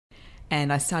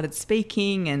and I started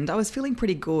speaking and I was feeling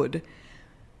pretty good.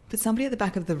 But somebody at the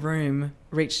back of the room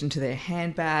reached into their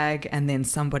handbag, and then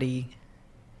somebody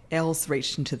else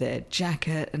reached into their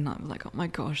jacket, and I'm like, oh my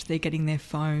gosh, they're getting their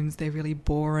phones. They're really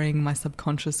boring. My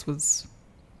subconscious was,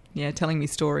 telling me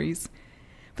stories.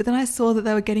 But then I saw that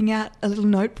they were getting out a little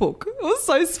notebook. It was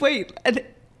so sweet. And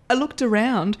I looked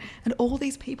around and all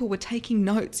these people were taking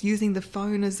notes, using the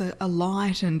phone as a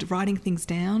light and writing things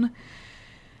down.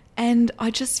 And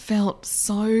I just felt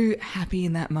so happy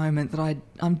in that moment that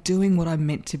I'm doing what I'm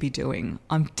meant to be doing.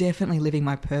 I'm definitely living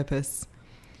my purpose.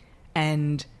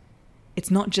 And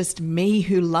it's not just me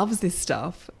who loves this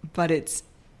stuff, but it's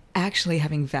actually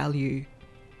having value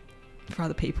for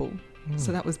other people.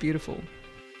 So that was beautiful.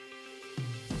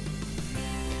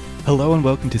 Hello and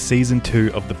welcome to Season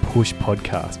 2 of the Push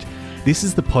Podcast. This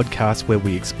is the podcast where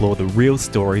we explore the real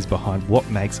stories behind what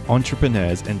makes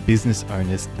entrepreneurs and business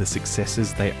owners the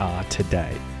successes they are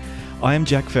today. I am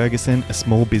Jack Ferguson, a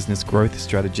small business growth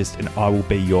strategist, and I will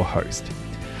be your host.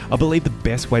 I believe the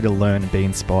best way to learn and be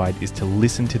inspired is to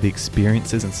listen to the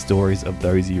experiences and stories of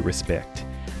those you respect.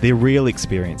 Their real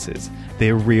experiences,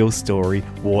 their real story,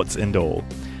 warts and all.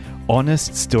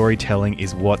 Honest storytelling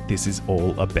is what this is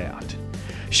all about.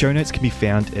 Show notes can be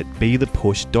found at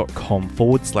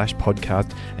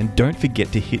bethepush.com/podcast, and don't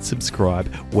forget to hit subscribe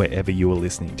wherever you are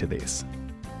listening to this.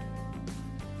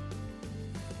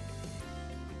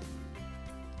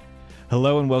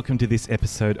 Hello and welcome to this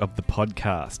episode of the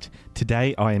podcast.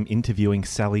 Today I am interviewing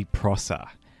Sally Prosser.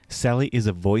 Sally is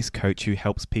a voice coach who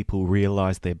helps people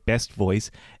realize their best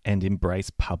voice and embrace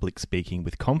public speaking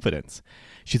with confidence.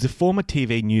 She's a former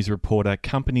TV news reporter,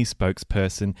 company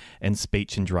spokesperson, and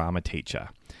speech and drama teacher.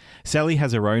 Sally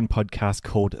has her own podcast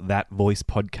called That Voice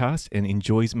Podcast and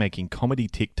enjoys making comedy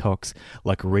TikToks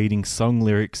like reading song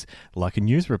lyrics like a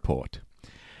news report.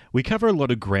 We cover a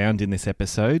lot of ground in this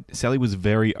episode. Sally was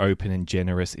very open and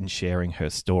generous in sharing her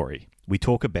story. We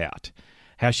talk about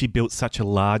how she built such a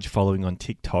large following on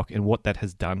TikTok and what that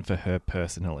has done for her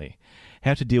personally.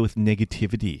 How to deal with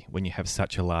negativity when you have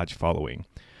such a large following.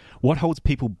 What holds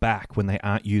people back when they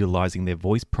aren't utilising their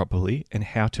voice properly and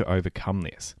how to overcome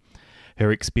this.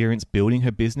 Her experience building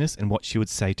her business and what she would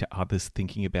say to others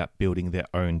thinking about building their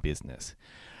own business.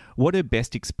 What her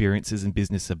best experiences in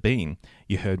business have been.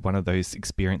 You heard one of those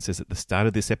experiences at the start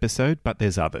of this episode, but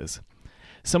there's others.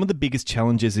 Some of the biggest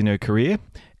challenges in her career,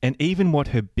 and even what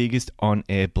her biggest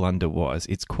on-air blunder was.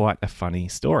 It's quite a funny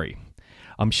story.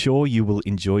 I'm sure you will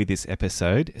enjoy this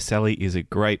episode. Sally is a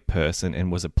great person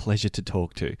and was a pleasure to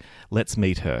talk to. Let's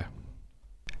meet her.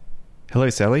 Hello,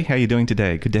 Sally. How are you doing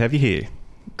today? Good to have you here.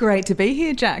 Great to be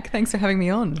here, Jack. Thanks for having me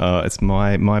on. It's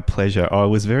my pleasure. I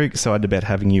was very excited about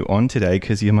having you on today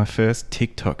because you're my first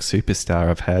TikTok superstar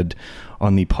I've had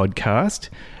on the podcast.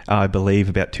 I believe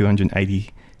about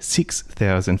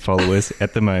 286,000 followers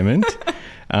at the moment.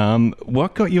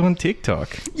 What got you on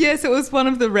TikTok? Yes, it was one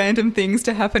of the random things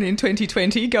to happen in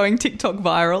 2020, going TikTok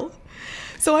viral.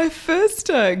 So I first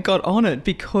got on it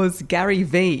because Gary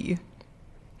Vee,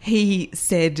 he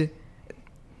said,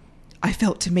 I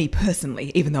felt to me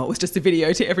personally, even though it was just a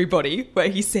video to everybody, where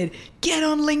he said, get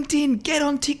on LinkedIn, get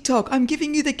on TikTok. I'm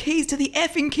giving you the keys to the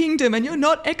effing kingdom and you're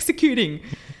not executing.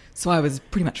 So I was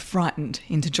pretty much frightened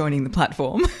into joining the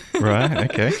platform. Right,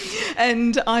 okay.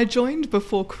 And I joined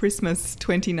before Christmas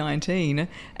 2019,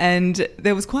 and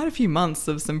there was quite a few months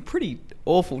of some pretty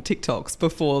awful TikToks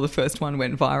before the first one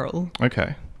went viral.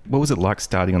 Okay. What was it like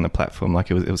starting on the platform? Like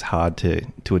it was hard to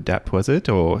adapt, was it?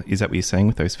 Or is that what you're saying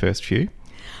with those first few?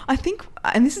 I think,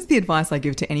 and this is the advice I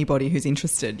give to anybody who's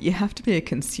interested, you have to be a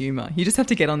consumer. You just have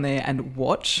to get on there and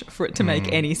watch for it to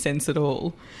make any sense at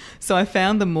all. So I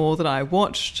found the more that I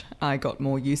watched, I got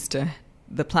more used to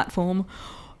the platform.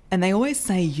 And they always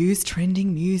say use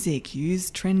trending music, use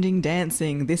trending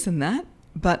dancing, this and that.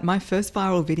 But my first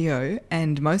viral video,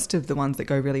 and most of the ones that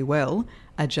go really well,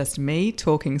 are just me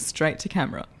talking straight to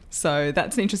camera. So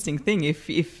that's an interesting thing. If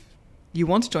you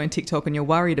want to join TikTok and you're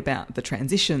worried about the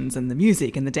transitions and the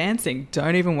music and the dancing,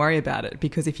 don't even worry about it,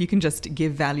 because if you can just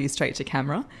give value straight to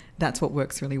camera, that's what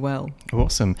works really well.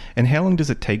 Awesome. And how long does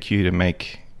it take you to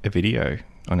make a video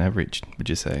on average, would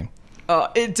you say? Oh,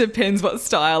 it depends what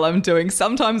style I'm doing.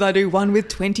 Sometimes I do one with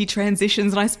 20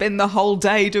 transitions and I spend the whole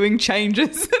day doing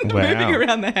changes and moving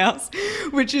around the house,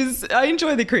 which is, I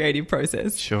enjoy the creative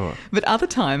process. Sure. But other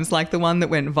times, like the one that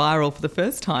went viral for the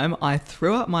first time, I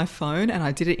threw up my phone and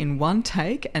I did it in one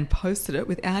take and posted it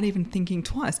without even thinking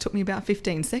twice. It took me about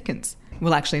 15 seconds.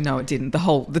 Well, actually, no, it didn't.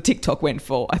 The TikTok went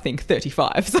for, I think,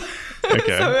 35. So,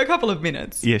 so a couple of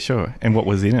minutes. Yeah, sure. And what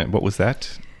was in it? What was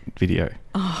that video?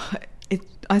 Oh,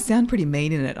 I sound pretty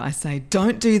mean in it. I say,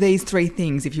 don't do these 3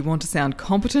 things if you want to sound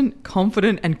competent,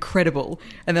 confident, and credible.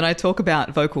 And then I talk about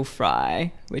vocal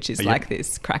fry, which is like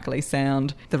this crackly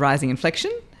sound, the rising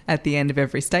inflection at the end of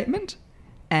every statement,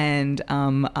 and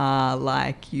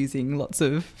like using lots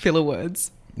of filler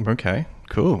words. Okay,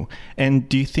 cool. And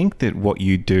do you think that what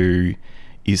you do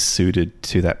is suited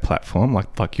to that platform,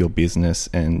 like your business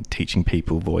and teaching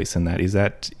people voice and that? Is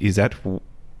that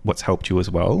what's helped you as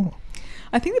well?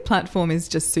 I think the platform is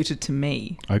just suited to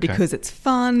me because it's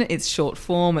fun, it's short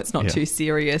form, it's not too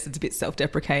serious, it's a bit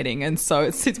self-deprecating, and so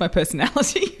it suits my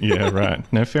personality. Yeah, right.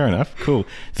 No, fair enough. Cool.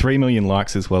 3 million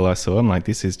likes as well, I saw. I'm like,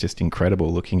 this is just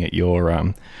incredible looking at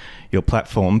your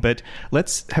platform. But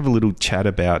let's have a little chat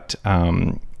about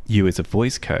you as a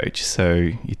voice coach. So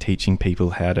you're teaching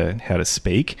people how to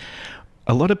speak.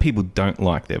 A lot of people don't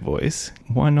like their voice.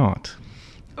 Why not?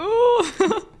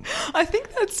 Oh, I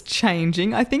think that's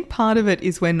changing. I think part of it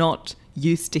is we're not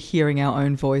used to hearing our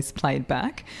own voice played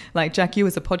back. Like, Jack, you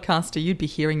as a podcaster, you'd be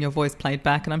hearing your voice played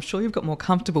back, and I'm sure you've got more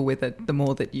comfortable with it the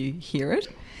more that you hear it.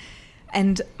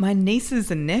 And my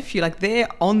nieces and nephew, like, they're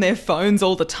on their phones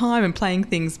all the time and playing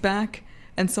things back.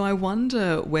 And so I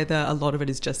wonder whether a lot of it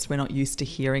is just we're not used to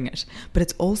hearing it. But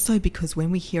it's also because when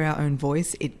we hear our own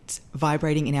voice, it's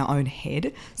vibrating in our own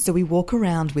head. So we walk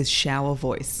around with shower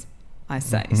voice, I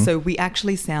say. Mm-hmm. So we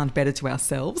actually sound better to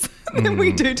ourselves than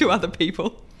we do to other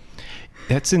people.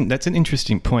 That's an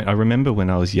interesting point. I remember when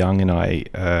I was young and I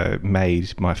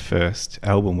made my first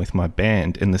album with my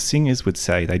band, and the singers would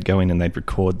say they'd go in and they'd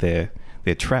record their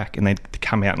track, and they'd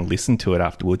come out and listen to it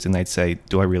afterwards, and they'd say,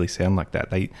 do I really sound like that?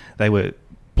 They were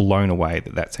blown away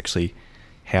that that's actually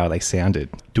how they sounded.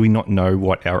 Do we not know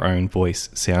what our own voice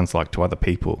sounds like to other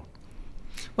people?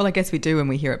 Well, I guess we do when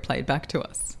we hear it played back to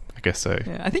us. I guess so.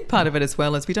 Yeah, I think part of it as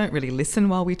well is we don't really listen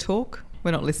while we talk.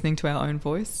 We're not listening to our own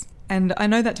voice. And I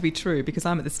know that to be true because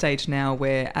I'm at the stage now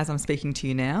where, as I'm speaking to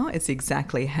you now, it's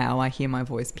exactly how I hear my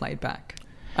voice played back.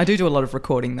 I do a lot of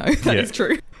recording, though. That is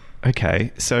true.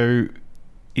 Okay, so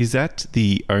is that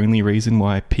the only reason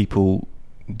why people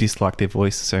dislike their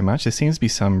voice so much? There seems to be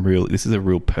this is a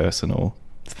real personal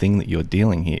thing that you're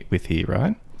dealing with here,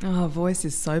 right? Oh, voice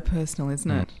is so personal, isn't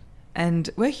it? And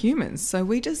we're humans, so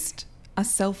we just are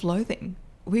self-loathing.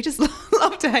 We just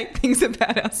love to hate things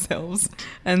about ourselves.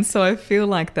 And so I feel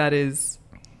like that is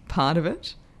part of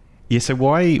it. Yeah, so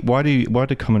why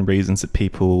are common reasons that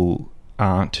people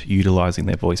aren't utilising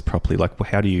their voice properly? Like,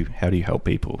 how do you help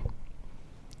people?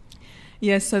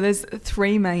 Yeah, so there's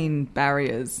 3 main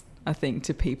barriers, I think,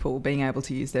 to people being able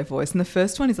to use their voice. And the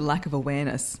first one is a lack of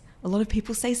awareness. A lot of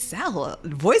people say, Sal,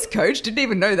 voice coach, didn't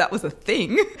even know that was a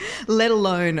thing, let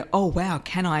alone, oh, wow,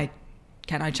 can I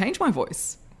change my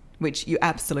voice? Which you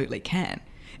absolutely can.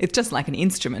 It's just like an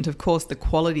instrument. Of course, the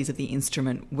qualities of the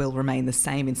instrument will remain the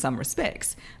same in some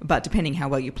respects, but depending how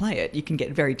well you play it, you can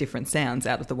get very different sounds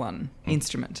out of the one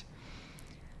instrument.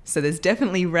 So there's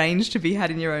definitely range to be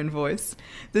had in your own voice.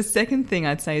 The second thing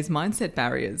I'd say is mindset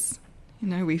barriers. You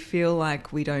know, we feel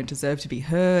like we don't deserve to be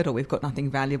heard, or we've got nothing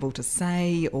valuable to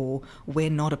say, or we're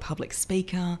not a public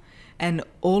speaker. And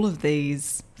all of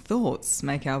these thoughts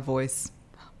make our voice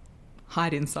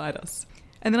hide inside us.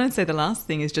 And then I'd say the last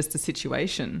thing is just the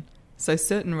situation. So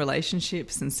certain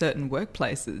relationships and certain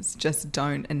workplaces just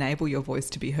don't enable your voice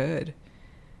to be heard.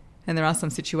 And there are some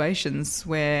situations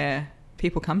where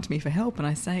people come to me for help and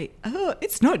I say, oh,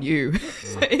 it's not you.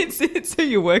 it's who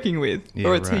you're working with,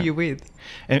 or it's who you're with.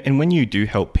 And when you do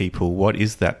help people, what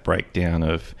is that breakdown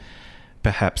of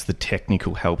perhaps the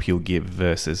technical help you'll give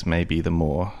versus maybe the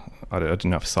more, I don't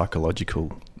know if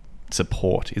psychological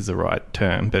support is the right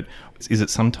term, but is it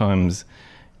sometimes,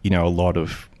 a lot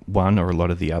of one or a lot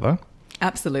of the other?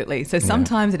 Absolutely. So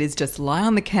sometimes it is just lie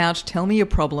on the couch, tell me your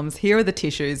problems, here are the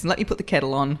tissues, and let me put the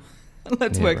kettle on.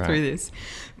 Let's work through this.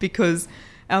 Because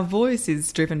our voice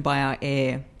is driven by our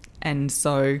air, and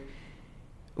so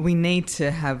we need to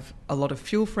have a lot of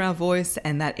fuel for our voice,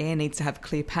 and that air needs to have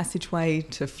clear passageway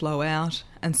to flow out.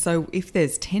 And so if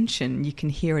there's tension, you can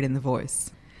hear it in the voice.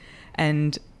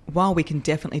 And while we can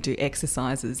definitely do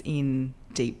exercises in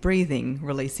deep breathing,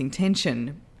 releasing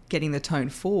tension, getting the tone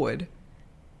forward,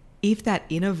 if that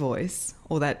inner voice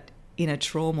or that inner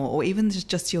trauma or even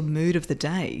just your mood of the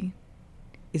day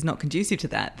is not conducive to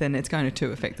that, then it's going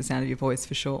to affect the sound of your voice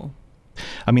for sure.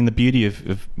 I mean, the beauty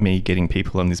of me getting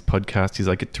people on this podcast is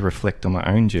I get to reflect on my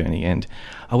own journey. And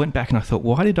I went back and I thought,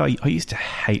 why did I used to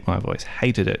hate my voice,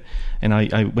 hated it. And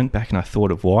I went back and I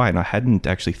thought of why, and I hadn't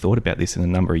actually thought about this in a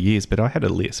number of years, but I had a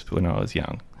lisp when I was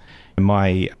young. And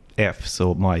my Fs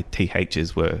or my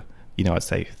THs were, I'd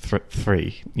say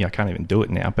 3. I can't even do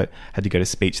it now, but had to go to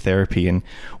speech therapy. And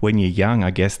when you're young, I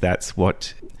guess that's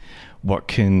what what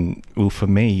can, well, for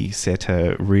me, set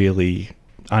a really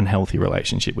unhealthy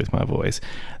relationship with my voice.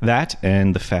 That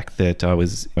and the fact that I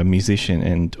was a musician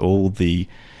and all the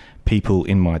people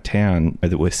in my town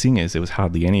that were singers, there was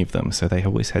hardly any of them, so they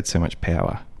always had so much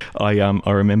power. I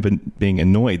remember being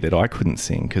annoyed that I couldn't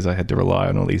sing because I had to rely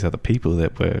on all these other people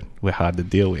that were hard to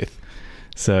deal with.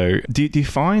 So do you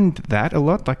find that a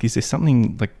lot? Like, is there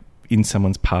something like in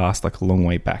someone's past, like a long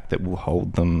way back, that will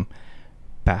hold them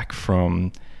back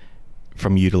from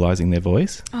utilising their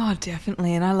voice? Oh,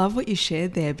 definitely. And I love what you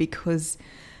shared there, because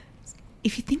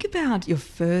if you think about your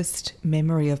first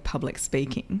memory of public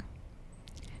speaking,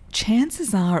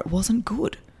 chances are it wasn't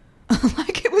good.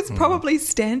 Like, it was probably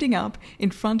standing up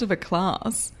in front of a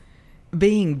class,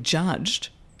 being judged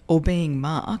or being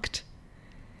marked.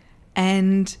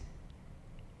 And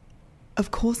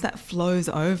of course that flows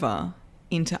over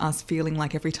into us feeling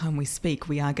like every time we speak,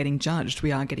 we are getting judged,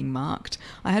 we are getting marked.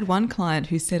 I had one client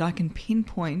who said I can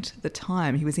pinpoint the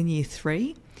time. He was in year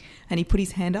 3 and he put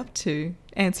his hand up to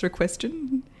answer a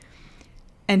question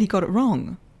and he got it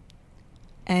wrong.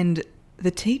 And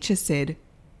the teacher said,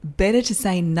 better to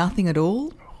say nothing at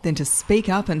all than to speak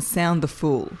up and sound the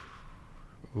fool.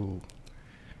 Ooh.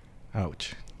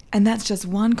 Ouch. And that's just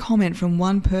one comment from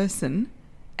one person,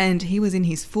 and he was in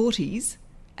his 40s,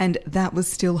 and that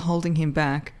was still holding him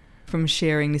back from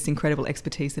sharing this incredible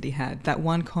expertise that he had. That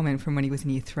one comment from when he was in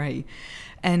year 3.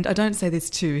 And I don't say this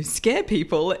to scare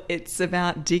people. It's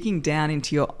about digging down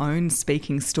into your own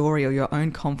speaking story or your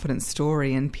own confidence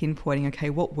story and pinpointing,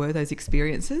 okay, what were those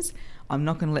experiences? I'm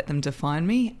not going to let them define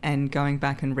me, and going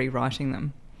back and rewriting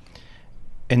them.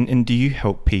 And do you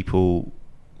help people,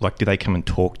 like, do they come and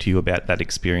talk to you about that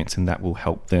experience and that will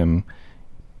help them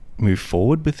move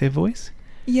forward with their voice?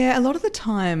 Yeah, a lot of the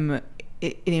time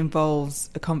it involves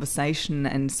a conversation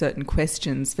and certain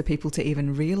questions for people to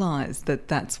even realise that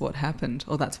that's what happened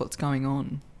or that's what's going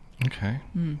on. Okay.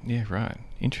 Yeah, right.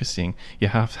 Interesting.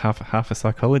 You're half a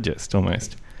psychologist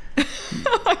almost.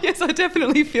 Yes, I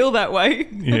definitely feel that way.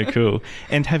 Yeah, cool.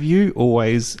 And have you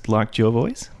always liked your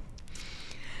voice?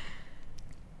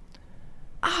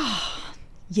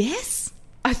 Yes,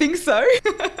 I think so.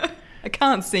 I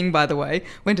can't sing, by the way.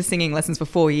 Went to singing lessons for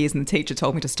 4 years and the teacher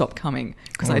told me to stop coming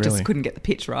because I just couldn't get the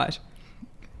pitch right.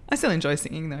 I still enjoy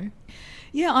singing though.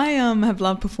 Yeah, I have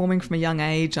loved performing from a young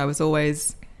age. I was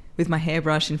always with my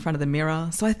hairbrush in front of the mirror.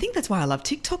 So I think that's why I love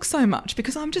TikTok so much,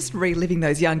 because I'm just reliving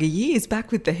those younger years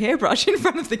back with the hairbrush in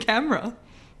front of the camera.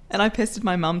 And I pestered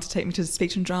my mum to take me to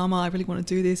speech and drama. I really want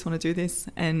to do this.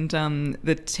 And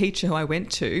the teacher who I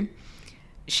went to,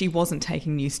 she wasn't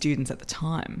taking new students at the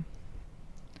time.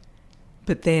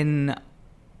 But then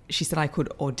she said I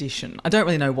could audition. I don't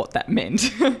really know what that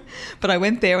meant. But I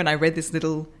went there and I read this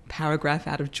little paragraph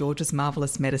out of George's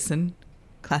Marvellous Medicine,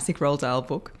 classic Roald Dahl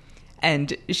book.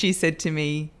 And she said to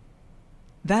me,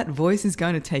 that voice is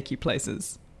going to take you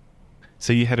places.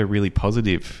 So you had a really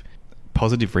positive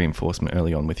reinforcement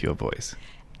early on with your voice.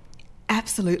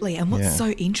 Absolutely. And what's so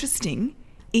interesting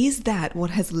is that what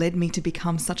has led me to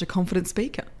become such a confident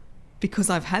speaker,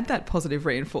 because I've had that positive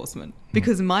reinforcement,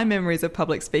 because my memories of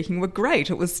public speaking were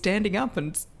great. It was standing up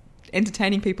and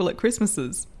entertaining people at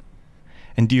Christmases.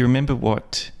 And do you remember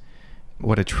what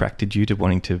attracted you to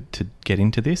wanting to get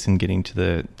into this and get into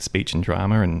the speech and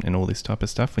drama and all this type of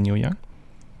stuff when you were young?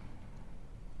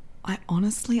 I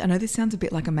know this sounds a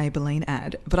bit like a Maybelline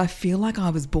ad, but I feel like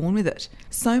I was born with it.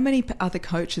 So many other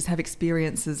coaches have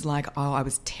experiences like, oh, I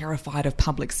was terrified of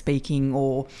public speaking,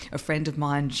 or a friend of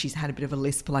mine, she's had a bit of a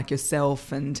lisp like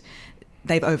yourself, and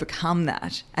they've overcome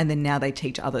that, and then now they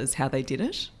teach others how they did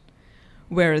it.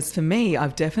 Whereas for me,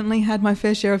 I've definitely had my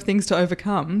fair share of things to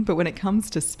overcome, but when it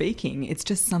comes to speaking, it's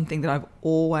just something that I've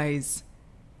always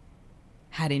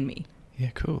had in me. Yeah,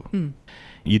 cool.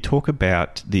 You talk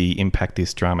about the impact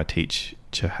this drama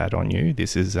teacher had on you.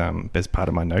 This is as part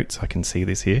of my notes. I can see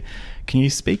this here. Can you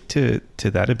speak to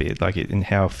that a bit, like and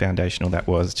how foundational that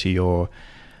was to your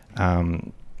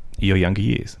younger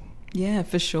years? Yeah,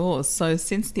 for sure. So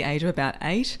since the age of about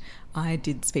 8, I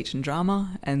did speech and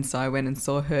drama, and so I went and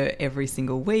saw her every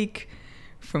single week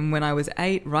from when I was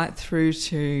 8 right through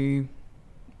to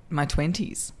my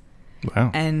 20s.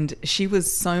 Wow. And she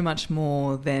was so much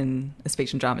more than a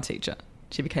speech and drama teacher.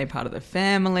 She became part of the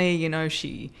family, you know,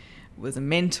 she was a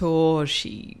mentor,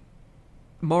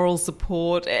 moral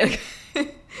support,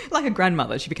 like a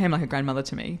grandmother. She became like a grandmother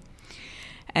to me.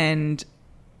 And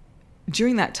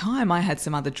during that time, I had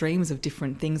some other dreams of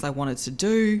different things I wanted to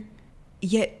do.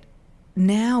 Yet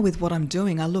now with what I'm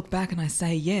doing, I look back and I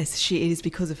say, yes, it is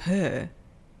because of her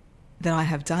that I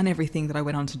have done everything that I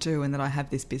went on to do and that I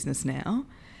have this business now.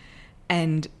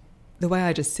 And the way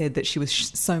I just said that she was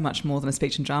so much more than a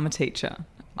speech and drama teacher,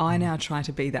 I now try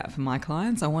to be that for my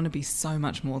clients. I want to be so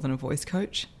much more than a voice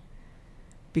coach,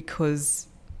 because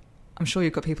I'm sure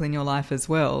you've got people in your life as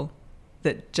well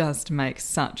that just make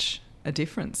such a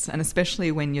difference, and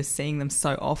especially when you're seeing them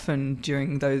so often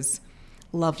during those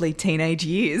lovely teenage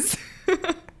years.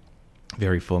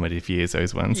 Very formative years,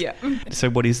 those ones. Yeah. So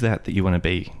what is that you want to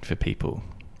be for people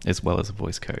as well as a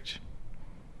voice coach?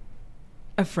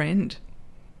 A friend.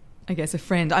 I guess a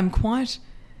friend.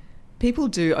 People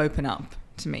do open up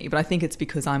to me, but I think it's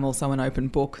because I'm also an open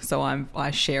book, so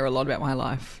I share a lot about my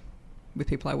life with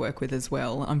people I work with as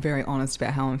well. I'm very honest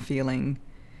about how I'm feeling,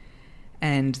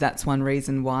 and that's one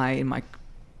reason why in my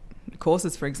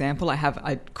courses, for example, I have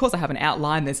an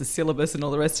outline, there's a syllabus and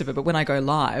all the rest of it, but when I go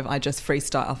live, I just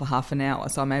freestyle for half an hour,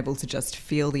 so I'm able to just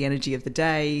feel the energy of the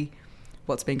day,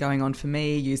 what's been going on for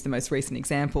me, use the most recent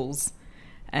examples,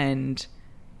 and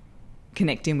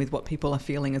connect in with what people are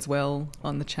feeling as well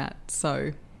on the chat.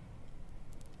 So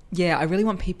yeah, I really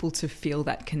want people to feel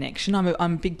that connection. I'm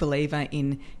a big believer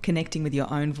in connecting with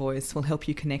your own voice will help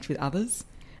you connect with others.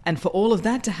 And for all of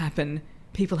that to happen,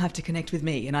 people have to connect with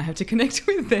me and I have to connect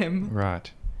with them. Right.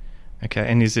 Okay.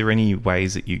 And is there any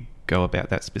ways that you go about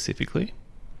that specifically?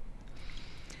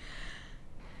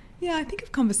 Yeah, I think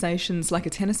of conversations like a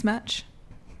tennis match.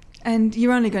 And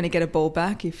you're only going to get a ball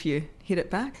back if you hit it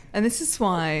back. And this is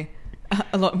why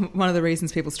one of the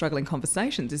reasons people struggle in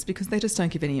conversations is because they just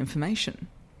don't give any information.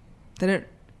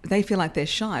 They feel like they're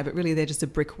shy, but really they're just a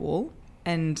brick wall.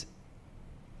 And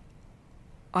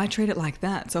I treat it like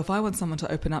that. So if I want someone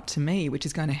to open up to me, which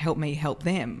is going to help me help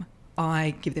them,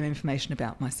 I give them information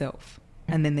about myself,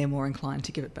 and then they're more inclined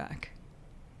to give it back.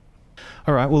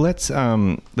 All right. Well, let's.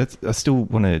 I still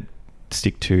want to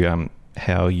stick to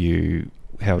how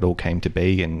it all came to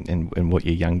be and what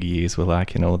your younger years were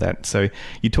like and all that. So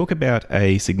you talk about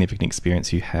a significant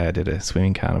experience you had at a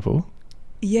swimming carnival.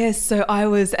 Yes, so I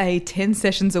was a 10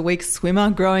 sessions a week swimmer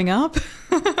growing up.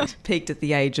 Peaked at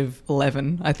the age of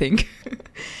 11, I think.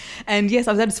 And yes,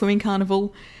 I was at a swimming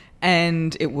carnival,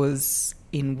 and it was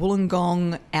in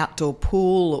Wollongong, outdoor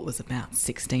pool. It was about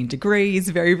 16 degrees,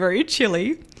 very, very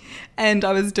chilly. And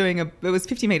I was doing it was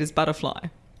 50 metres butterfly.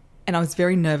 And I was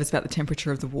very nervous about the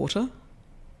temperature of the water.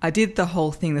 I did the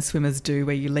whole thing the swimmers do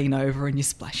where you lean over and you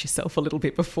splash yourself a little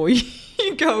bit before you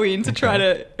go in to try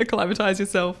to acclimatise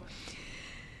yourself.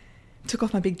 Took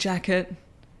off my big jacket.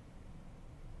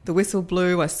 The whistle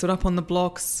blew. I stood up on the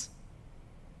blocks.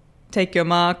 Take your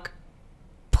mark.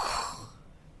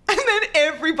 And then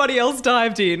everybody else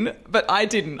dived in, but I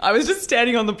didn't. I was just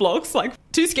standing on the blocks, like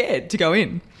too scared to go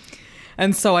in.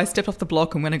 And so I stepped off the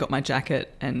block and went and got my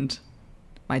jacket, and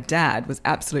my dad was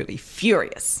absolutely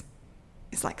furious.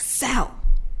 He's like, Sal,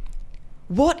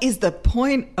 what is the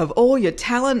point of all your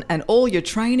talent and all your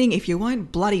training if you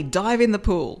won't bloody dive in the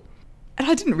pool? And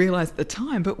I didn't realise at the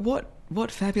time, but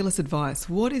what fabulous advice.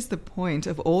 What is the point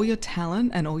of all your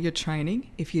talent and all your training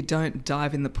if you don't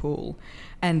dive in the pool?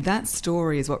 And that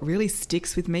story is what really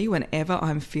sticks with me whenever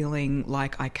I'm feeling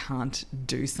like I can't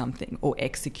do something or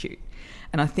execute.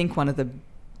 And I think one of the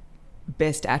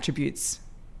best attributes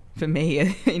for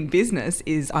me in business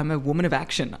is I'm a woman of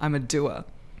action. I'm a doer.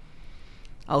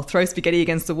 I'll throw spaghetti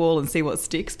against the wall and see what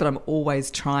sticks, but I'm always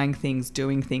trying things,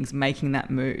 doing things, making that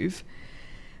move.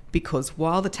 Because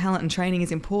while the talent and training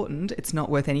is important, it's not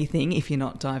worth anything if you're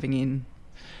not diving in.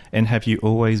 And have you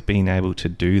always been able to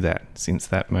do that since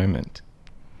that moment?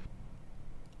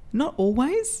 Not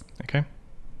always. Okay.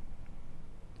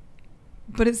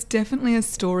 But it's definitely a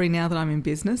story now that I'm in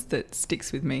business that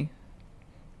sticks with me.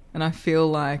 And I feel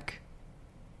like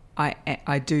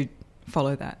I do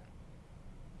follow that.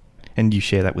 And you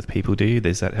share that with people, do you?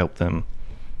 Does that help them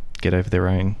get over their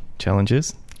own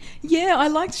challenges? Yeah, I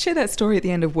like to share that story at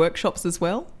the end of workshops as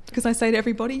well, because I say to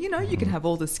everybody, you can have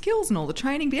all the skills and all the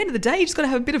training, but at the end of the day, you just got to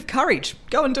have a bit of courage.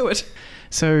 Go and do it.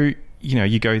 So,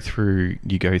 you go through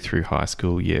high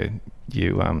school, you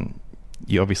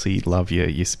obviously love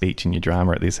your speech and your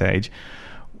drama at this age.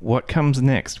 What comes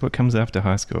next? What comes after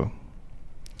high school?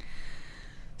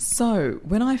 So,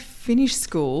 when I finished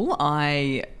school,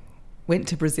 I went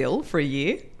to Brazil for a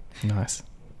year. Nice.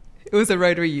 It was a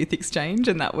Rotary Youth Exchange,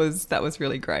 and that was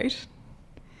really great.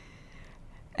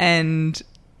 And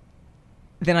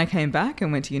then I came back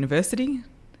and went to university,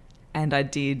 and I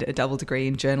did a double degree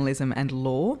in journalism and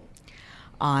law.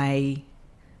 I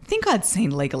think I'd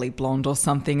seen Legally Blonde or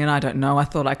something, and I don't know. I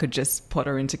thought I could just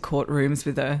potter into courtrooms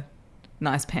with a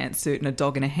nice pantsuit and a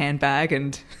dog in a handbag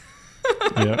and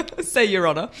say Your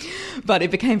Honour. But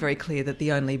it became very clear that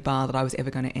the only bar that I was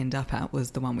ever going to end up at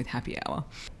was the one with happy hour.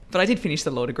 But I did finish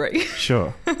the law degree.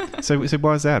 Sure. So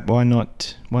why is that? Why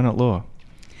not law?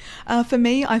 For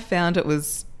me, I found it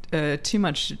was too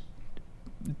much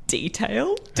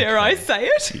detail, dare I say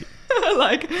it.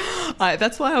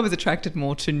 That's why I was attracted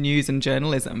more to news and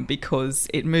journalism, because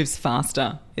it moves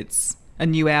faster. It's a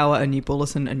new hour, a new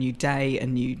bulletin, a new day, a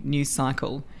new news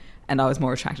cycle, and I was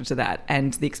more attracted to that.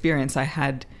 And the experience I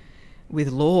had with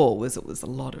law was a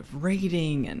lot of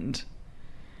reading, and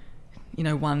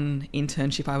one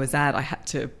internship I was at, I had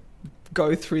to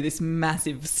go through this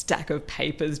massive stack of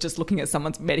papers just looking at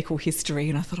someone's medical history,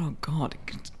 and I thought, oh God,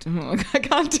 I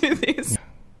can't do this.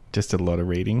 Just a lot of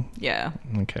reading? Yeah.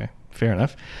 Okay, fair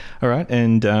enough. All right,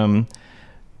 and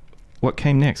what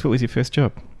came next? What was your first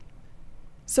job?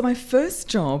 So my first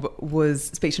job was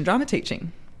speech and drama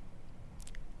teaching.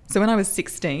 So when I was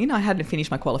 16, I hadn't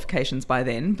finished my qualifications by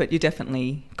then, but you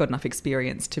definitely got enough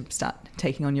experience to start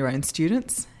taking on your own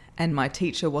students. And my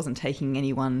teacher wasn't taking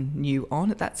anyone new on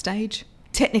at that stage.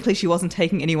 Technically, she wasn't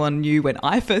taking anyone new when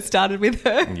I first started with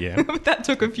her. Yeah. But that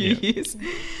took a few years.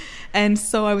 And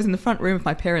so I was in the front room of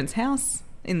my parents' house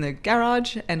in the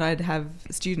garage, and I'd have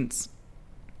students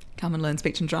come and learn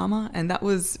speech and drama. And that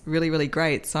was really, really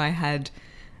great. So I had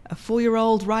a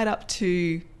 4-year-old right up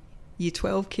to year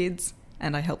 12 kids,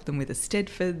 and I helped them with the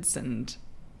Stedfords and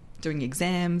doing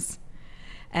exams.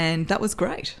 And that was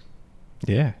great.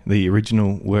 Yeah, the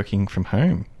original working from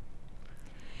home.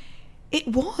 It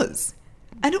was.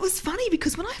 And it was funny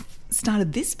because when I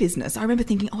started this business, I remember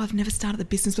thinking, I've never started a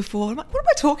business before. I'm like, what am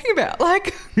I talking about? I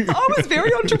was very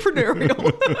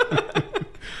entrepreneurial.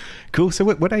 Cool. So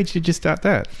what age did you start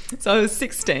that? So I was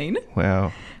 16.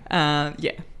 Wow.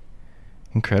 Yeah.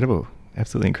 Incredible.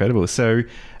 Absolutely incredible. So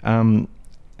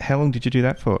how long did you do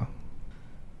that for?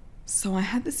 So I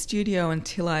had the studio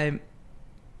until I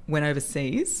went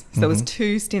overseas. So there was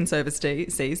 2 stints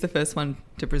overseas. The first one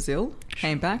to Brazil,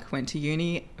 came back, went to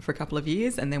uni for a couple of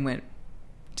years, and then went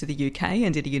to the UK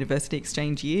and did a university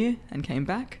exchange year and came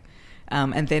back.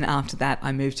 And then after that,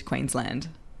 I moved to Queensland.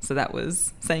 So that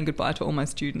was saying goodbye to all my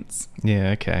students.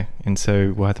 Yeah, okay. And so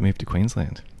why the move to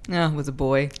Queensland? I was a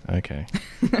boy. Okay.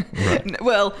 Right.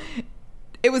 Well,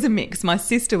 it was a mix. My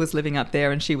sister was living up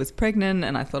there and she was pregnant,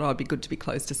 and I thought, it'd be good to be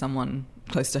close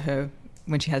to her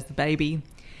when she has the baby.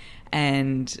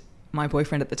 And my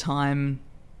boyfriend at the time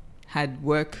had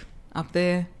work up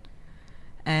there,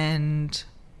 and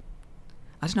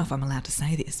I don't know if I'm allowed to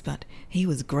say this, but he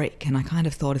was Greek, and I kind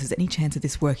of thought, if there's any chance of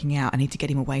this working out, I need to get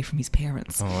him away from his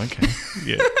parents. Oh, okay.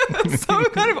 Yeah. So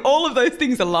kind of all of those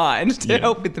things aligned to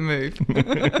help with the move.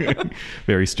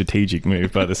 Very strategic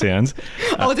move by the sounds.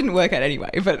 It didn't work out anyway,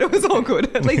 but it was all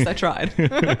good. At least I tried.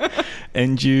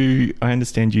 And I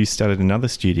understand you started another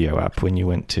studio up when you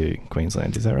went to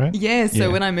Queensland, is that right? Yeah, so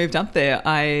when I moved up there,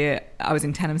 I was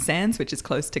in Tannum Sands, which is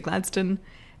close to Gladstone.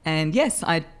 And yes,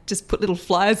 I just put little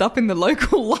flyers up in the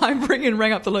local library and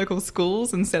rang up the local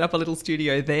schools and set up a little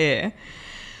studio there.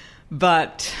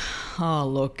 But,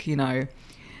 partly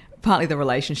the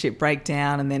relationship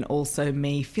breakdown, and then also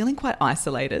me feeling quite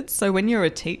isolated. So when you're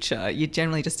a teacher, you're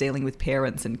generally just dealing with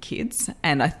parents and kids.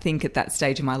 And I think at that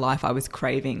stage in my life, I was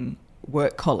craving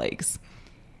work colleagues.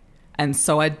 And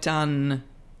so I'd done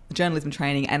journalism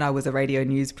training, and I was a radio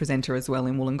news presenter as well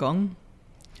in Wollongong.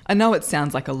 I know it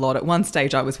sounds like a lot. At one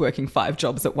stage, I was working 5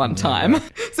 jobs at one time.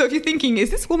 So if you're thinking,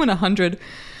 is this woman 100?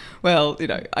 Well,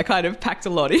 I kind of packed a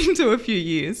lot into a few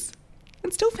years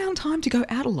and still found time to go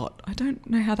out a lot. I don't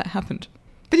know how that happened.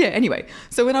 But yeah, anyway.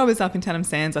 So when I was up in Tannum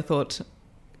Sands, I thought,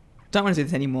 don't want to do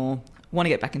this anymore. Want to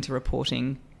get back into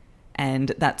reporting. And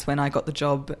that's when I got the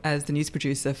job as the news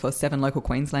producer for 7 Local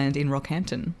Queensland in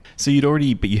Rockhampton. So you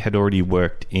had already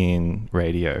worked in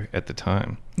radio at the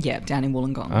time? Yeah, down in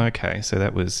Wollongong. Okay, so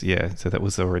that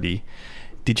was already...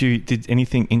 Did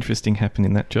anything interesting happen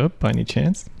in that job by any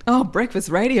chance? Oh, breakfast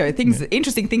radio.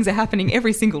 Interesting things are happening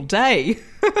every single day.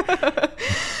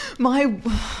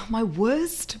 My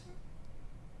worst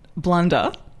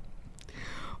blunder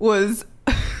was...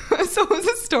 So it was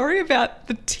a story about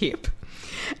the tip.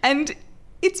 And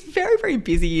it's very, very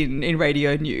busy in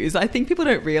radio news. I think people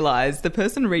don't realise the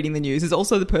person reading the news is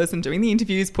also the person doing the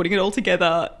interviews, putting it all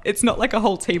together. It's not like a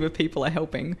whole team of people are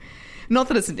helping. Not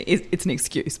that it's an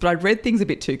excuse, but I'd read things a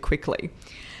bit too quickly.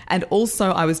 And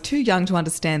also I was too young to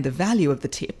understand the value of the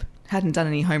tip. Hadn't done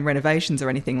any home renovations or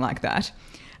anything like that.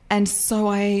 And so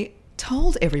I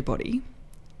told everybody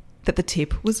that the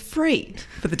tip was free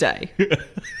for the day.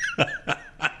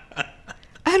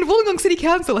 And Wollongong City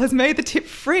Council has made the tip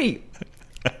free.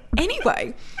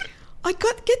 Anyway, I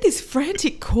get this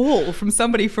frantic call from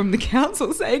somebody from the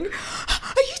council saying, are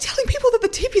you telling people that the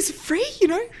tip is free,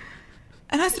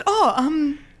 And I said,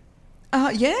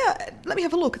 Yeah, let me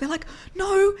have a look. They're like,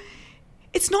 no,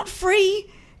 it's not free.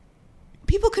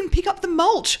 People can pick up the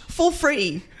mulch for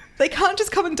free. They can't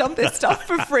just come and dump their stuff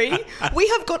for free. We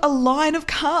have got a line of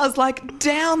cars like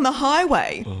down the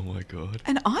highway. Oh my God.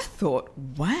 And I thought,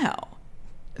 wow,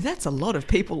 that's a lot of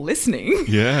people listening.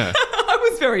 Yeah. I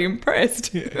was very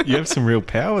impressed. Yeah, you have some real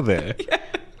power there. Yeah.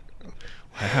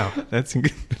 Wow, that's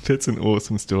an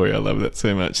awesome story. I love that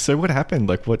so much. So what happened?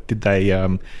 Like, what did they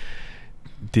how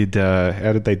did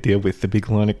they deal with the big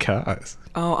line of cars?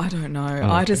 Oh, I don't know. Oh,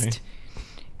 I okay. just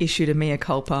issued a mea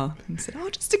culpa and said,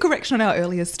 just a correction on our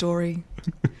earlier story.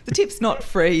 The tip's not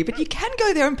free, but you can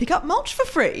go there and pick up mulch for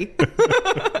free.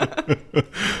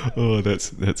 Oh,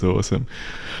 that's awesome.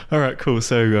 All right, cool.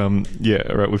 So yeah,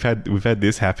 all right, we've had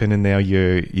this happen, and now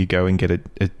you go and get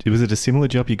was it a similar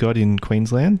job you got in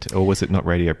Queensland, or was it not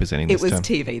radio presenting this time? It was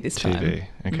TV this time. TV.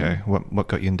 Okay. What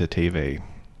got you into TV?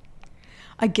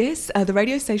 I guess the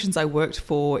radio stations I worked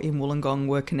for in Wollongong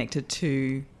were connected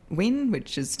to WIN,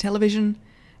 which is television,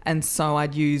 and so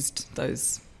I'd used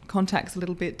those contacts a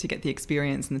little bit to get the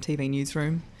experience in the TV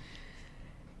newsroom.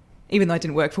 Even though I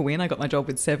didn't work for WIN, I got my job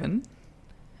with Seven.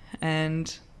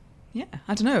 And yeah,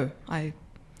 I don't know. I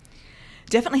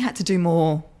definitely had to do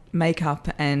more makeup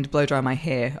and blow dry my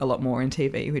hair a lot more in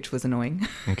TV, which was annoying.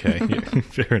 Okay, yeah,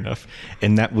 fair enough.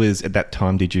 And that was, at that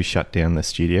time, did you shut down the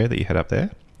studio that you had up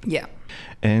there? Yeah.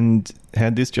 And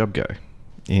how'd this job go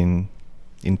in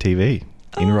TV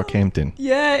in Rockhampton?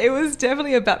 Yeah, it was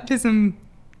definitely a baptism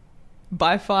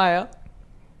by fire.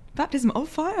 Baptism of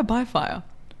fire? By fire?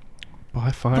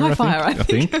 By fire, By fire, I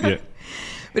think. Yeah.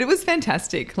 But it was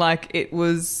fantastic. Like, it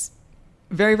was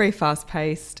very, very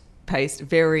fast-paced,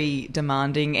 very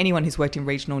demanding. Anyone who's worked in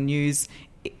regional news,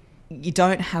 you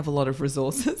don't have a lot of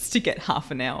resources to get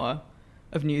half an hour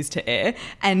of news to air.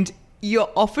 And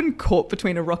you're often caught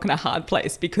between a rock and a hard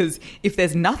place, because if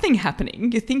there's nothing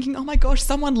happening, you're thinking, oh my gosh,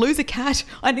 someone lose a cat.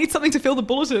 I need something to fill the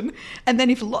bulletin. And then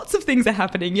if lots of things are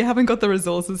happening, you haven't got the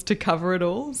resources to cover it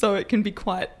all. So it can be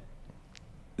quite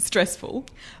stressful.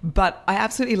 But I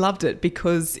absolutely loved it,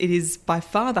 because it is by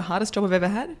far the hardest job I've ever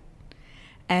had.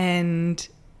 And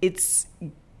it's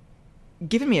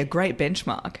given me a great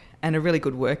benchmark and a really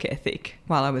good work ethic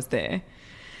while I was there.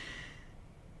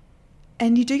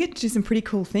 And you do get to do some pretty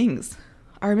cool things.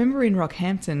 I remember in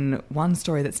Rockhampton, one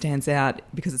story that stands out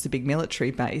because it's a big military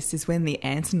base is when the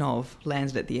Antonov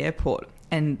landed at the airport.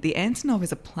 And the Antonov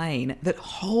is a plane that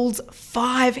holds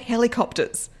 5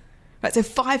 helicopters. Right, so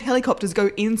 5 helicopters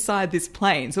go inside this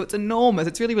plane. So it's enormous.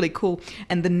 It's really, really cool.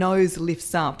 And the nose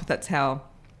lifts up. That's how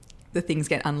the things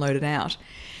get unloaded out.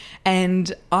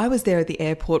 And I was there at the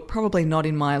airport, probably not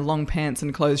in my long pants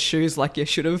and closed shoes like you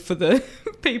should have for the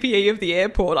PPE of the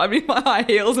airport. I'm in my high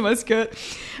heels and my skirt.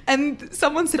 And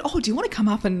someone said, oh, do you want to come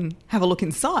up and have a look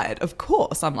inside? Of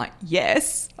course. I'm like,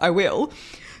 yes, I will.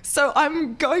 So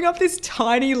I'm going up this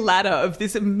tiny ladder of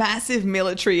this massive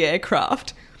military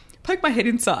aircraft, poke my head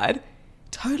inside,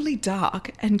 totally dark,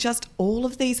 and just all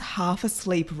of these half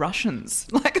asleep Russians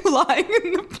like lying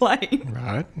in the plane.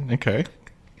 Right, okay.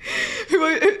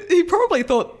 He probably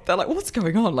thought, they're like, what's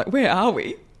going on? Like, where are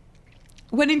we?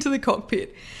 Went into the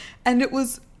cockpit, and it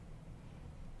was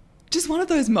just one of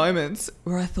those moments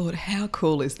where I thought, how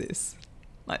cool is this?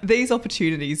 Like, these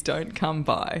opportunities don't come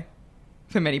by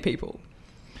for many people.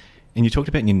 And you talked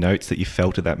about in your notes that you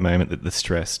felt at that moment that the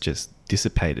stress just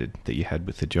dissipated that you had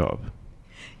with the job.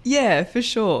 Yeah, for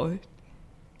sure.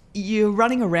 You're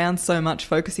running around so much,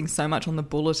 focusing so much on the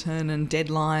bulletin and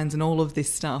deadlines and all of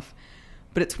this stuff.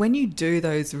 But it's when you do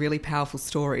those really powerful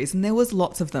stories, and there was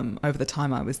lots of them over the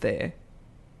time I was there,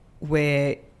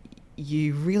 where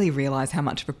you really realise how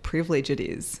much of a privilege it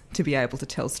is to be able to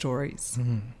tell stories.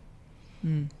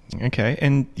 Okay,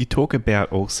 and you talk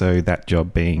about also that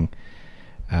job being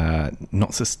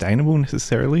not sustainable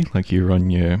necessarily, like you're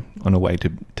on a way to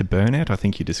burnout. I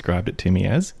think you described it to me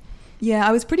as. Yeah,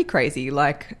 I was pretty crazy,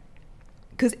 like,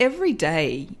 because every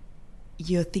day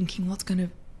you're thinking, what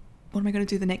am I going to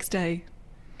do the next day?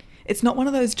 It's not one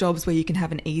of those jobs where you can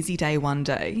have an easy day one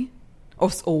day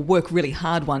or work really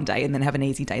hard one day and then have an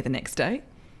easy day the next day.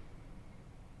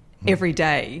 Every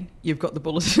day you've got the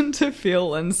bulletin to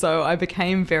fill, and so I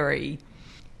became very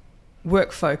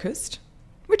work-focused,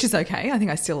 which is okay. I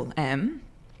think I still am.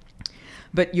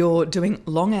 But you're doing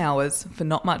long hours for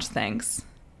not much thanks,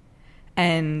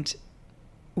 and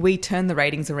we turned the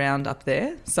ratings around up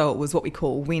there, so it was what we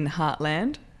call Win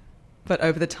Heartland. But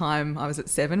over the time I was at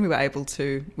Seven, we were able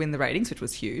to win the ratings, which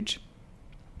was huge.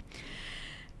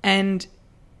 And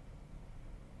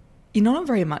you're not on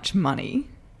very much money.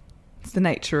 It's the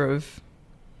nature of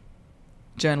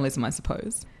journalism, I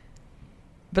suppose.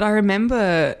 But I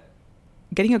remember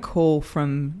getting a call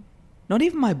from not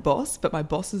even my boss, but my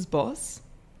boss's boss.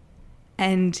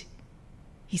 And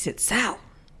he said, "Sal,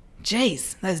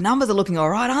 geez, those numbers are looking all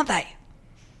right, aren't they?"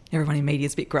 Everyone in media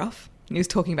is a bit gruff. And he was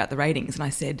talking about the ratings. And I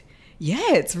said,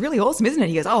 "Yeah, it's really awesome, isn't it?"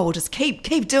 He goes, "Oh, well, just keep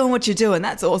doing what you're doing.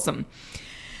 That's awesome."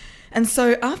 And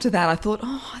so after that, I thought,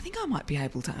 I think I might be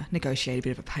able to negotiate a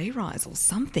bit of a pay rise or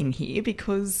something here,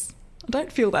 because I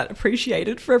don't feel that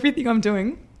appreciated for everything I'm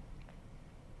doing.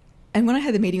 And when I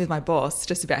had the meeting with my boss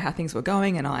just about how things were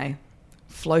going, and I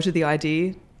floated the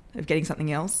idea of getting something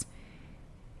else,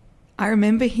 I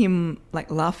remember him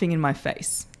like laughing in my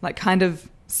face, like kind of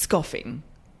scoffing.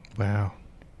 Wow.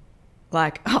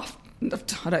 Like, "Oh,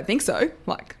 I don't think so.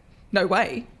 Like, no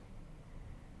way."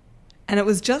 And it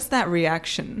was just that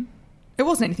reaction. It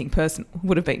wasn't anything personal. It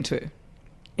would have been to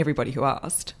everybody who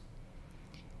asked.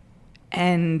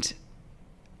 And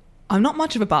I'm not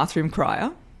much of a bathroom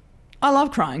crier. I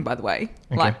love crying, by the way.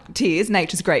 Okay. Like tears,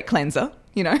 nature's great cleanser,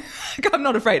 you know. I'm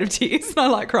not afraid of tears. I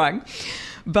like crying.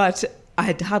 But I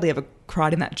had hardly ever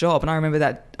cried in that job. And I remember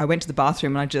that I went to the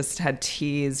bathroom and I just had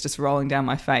tears just rolling down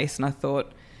my face. And I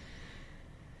thought,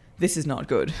 this is not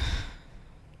good.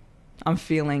 I'm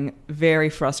feeling very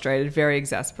frustrated, very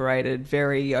exasperated,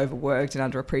 very overworked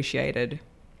and underappreciated.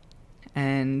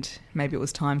 And maybe it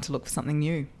was time to look for something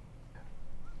new.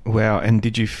 Wow. And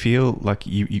did you feel like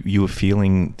you were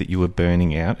feeling that you were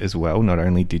burning out as well? Not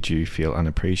only did you feel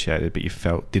unappreciated,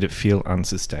 but did it feel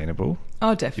unsustainable?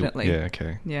 Oh, definitely. Yeah,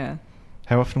 okay. Yeah.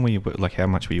 How often how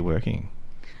much were you working?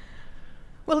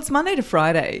 Well, it's Monday to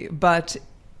Friday, but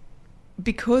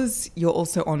because you're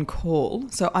also on call,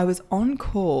 so I was on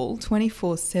call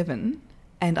 24/7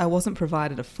 and I wasn't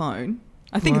provided a phone.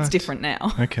 I think it's different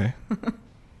now. Okay.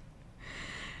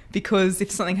 Because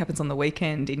if something happens on the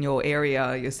weekend in your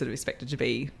area, you're sort of expected to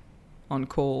be on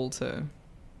call to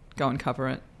go and cover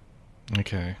it.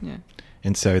 Okay. Yeah.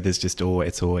 And so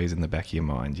it's always in the back of your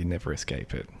mind. You never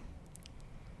escape it.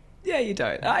 Yeah, you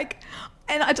don't.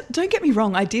 Don't get me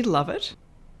wrong, I did love it.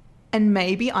 And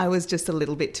maybe I was just a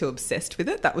little bit too obsessed with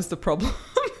it. That was the problem.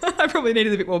 I probably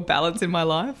needed a bit more balance in my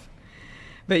life.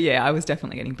 But yeah, I was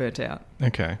definitely getting burnt out.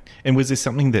 Okay. And was there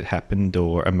something that happened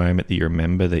or a moment that you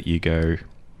remember that you go,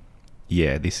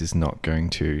 yeah, I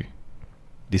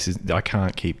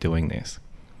can't keep doing this?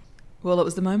 Well, it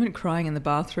was the moment crying in the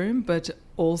bathroom, but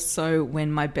also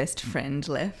when my best friend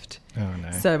left. Oh,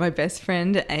 no. So my best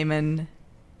friend, Eamon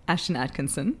Ashton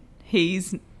Atkinson,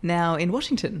 he's now in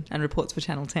Washington and reports for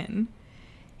Channel 10.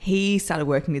 He started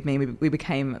working with me. We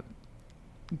became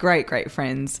great, great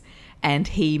friends, and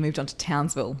he moved on to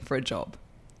Townsville for a job.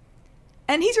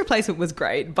 And his replacement was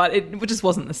great, but it just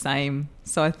wasn't the same.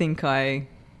 So I think I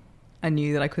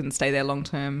knew that I couldn't stay there long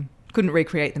term, couldn't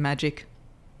recreate the magic.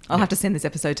 I'll have to send this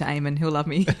episode to Eamon. He'll love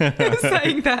me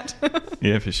saying that.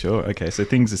 Yeah, for sure. Okay, so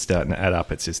things are starting to add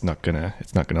up. It's just not gonna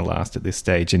last at this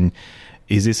stage. And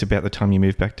is this about the time you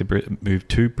moved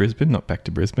to Brisbane, not back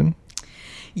to Brisbane?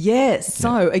 Yes.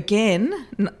 So again,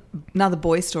 another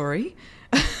boy story.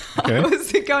 Okay. I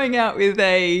was going out with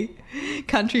a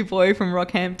country boy from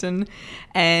Rockhampton,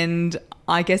 and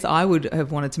I guess I would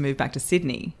have wanted to move back to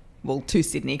Sydney. Well, to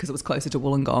Sydney because it was closer to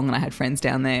Wollongong and I had friends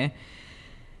down there.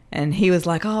 And he was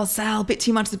like, "Oh, Sal, a bit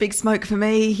too much of the big smoke for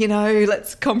me. You know,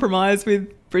 let's compromise with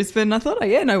Brisbane." I thought, "Oh,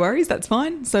 yeah, no worries. That's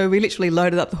fine." So we literally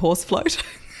loaded up the horse float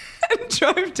and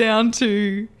drove down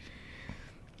to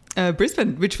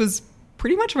Brisbane, which was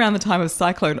pretty much around the time of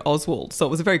Cyclone Oswald. So it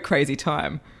was a very crazy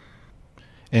time.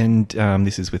 And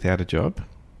this is without a job?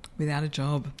 Without a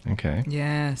job. Okay.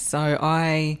 Yeah. So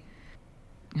I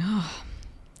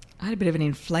had a bit of an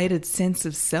inflated sense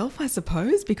of self, I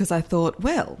suppose, because I thought,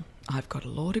 well, I've got a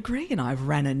law degree and I've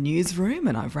ran a newsroom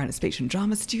and I've ran a speech and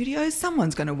drama studio.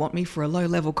 Someone's going to want me for a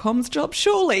low-level comms job,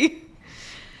 surely.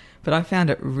 But I found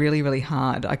it really, really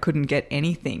hard. I couldn't get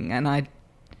anything, and I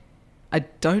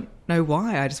don't know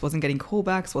why. I just wasn't getting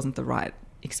callbacks, wasn't the right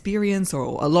experience, or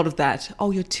a lot of that,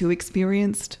 "Oh, you're too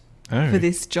experienced for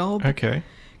this job," okay,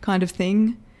 kind of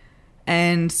thing.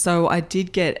 And so I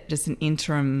did get just an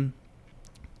interim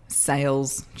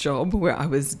sales job where I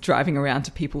was driving around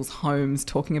to people's homes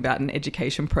talking about an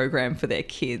education program for their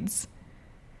kids.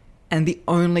 And the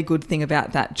only good thing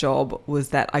about that job was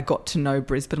that I got to know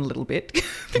Brisbane a little bit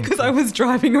because I was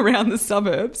driving around the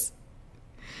suburbs.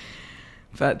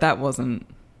 But that wasn't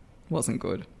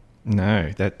good.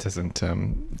 No, that doesn't...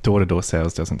 door-to-door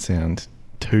sales doesn't sound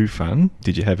too fun.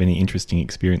 Did you have any interesting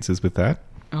experiences with that?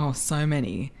 Oh, so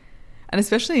many. And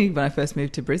especially when I first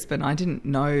moved to Brisbane, I didn't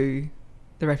know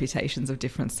the reputations of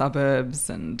different suburbs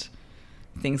and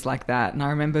things like that. And I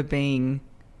remember being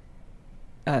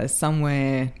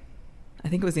somewhere I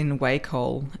think it was in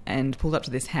Wacol, and pulled up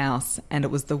to this house, and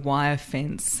it was the wire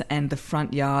fence, and the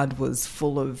front yard was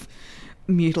full of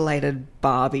mutilated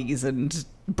Barbies and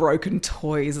broken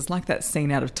toys. It's like that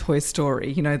scene out of Toy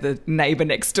Story, you know, the neighbour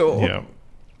next door. Yeah.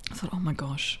 I thought, oh my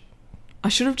gosh, I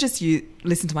should have just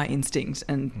listened to my instinct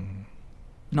and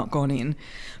not gone in.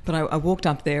 But I walked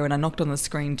up there and I knocked on the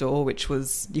screen door, which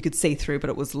was, you could see through, but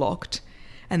it was locked.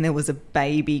 And there was a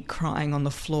baby crying on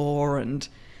the floor, and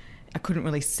I couldn't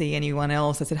really see anyone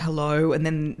else. I said hello, and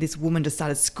then this woman just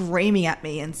started screaming at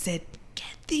me and said,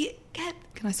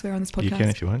 can I swear on this podcast? You can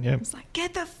if you want, yeah. I was like,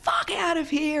 get the fuck out of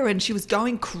here. And she was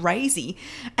going crazy.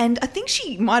 And I think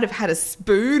she might have had a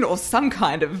spoon or some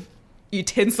kind of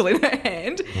utensil in her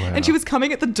hand. Wow. And she was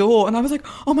coming at the door, and I was like,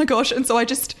 oh my gosh. And so I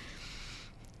just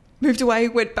moved away,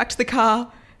 went back to the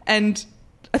car, and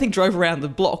I think drove around the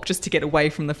block just to get away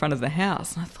from the front of the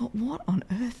house. And I thought, what on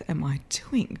earth am I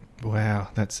doing? Wow,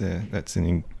 that's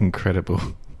an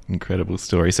incredible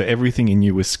story. So everything in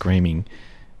you was screaming,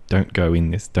 don't go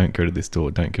in this, don't go to this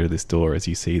door, don't go to this door, as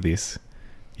you see this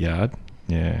yard.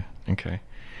 Yeah, okay.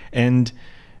 And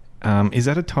is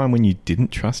that a time when you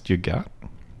didn't trust your gut?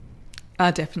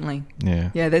 Definitely.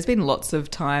 Yeah. Yeah, there's been lots of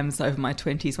times over my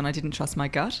 20s when I didn't trust my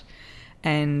gut.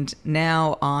 And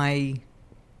now I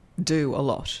do a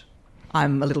lot.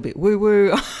 I'm a little bit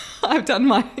woo-woo. I've done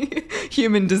my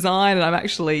human design, and I'm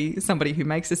actually somebody who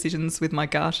makes decisions with my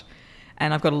gut.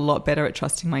 And I've got a lot better at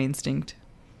trusting my instinct.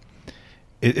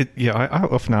 I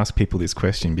often ask people this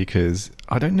question because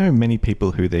I don't know many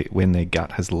people when their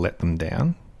gut has let them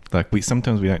down. Like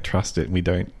sometimes we don't trust it and we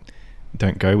don't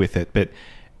go with it. But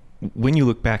when you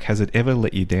look back, has it ever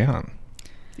let you down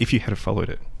if you had followed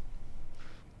it?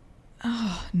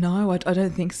 Oh, no, I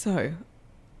don't think so.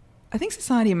 I think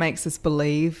society makes us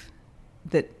believe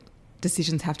that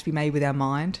decisions have to be made with our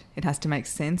mind. It has to make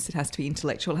sense. It has to be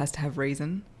intellectual. It has to have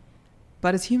reason.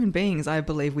 But as human beings, I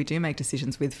believe we do make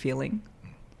decisions with feeling.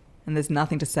 And there's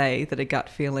nothing to say that a gut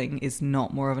feeling is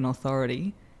not more of an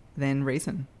authority than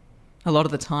reason. A lot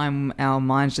of the time, our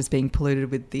mind's just being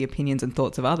polluted with the opinions and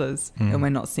thoughts of others, and we're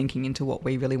not sinking into what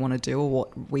we really want to do or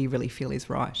what we really feel is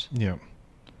right. Yeah.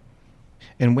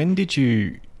 And when did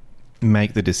you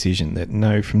make the decision that,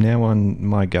 no, from now on,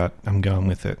 my gut, I'm going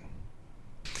with it?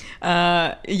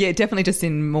 Yeah, definitely just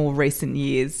in more recent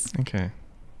years. Okay.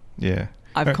 Yeah.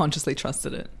 I've consciously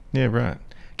trusted it. Yeah, right.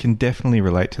 Can definitely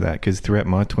relate to that, because throughout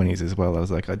my 20s as well, I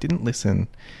was like, I didn't listen,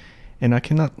 and I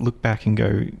cannot look back and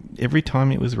go, every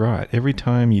time it was right. Every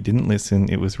time you didn't listen,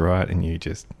 it was right, and you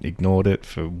just ignored it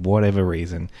for whatever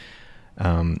reason.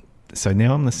 So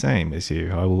now I'm the same as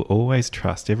you. I will always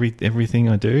trust everything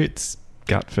I do. It's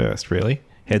gut first, really.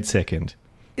 Head second.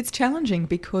 It's challenging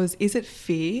because is it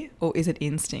fear or is it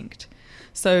instinct?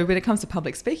 So when it comes to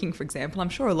public speaking, for example, I'm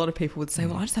sure a lot of people would say,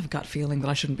 well, I just have a gut feeling that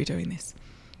I shouldn't be doing this.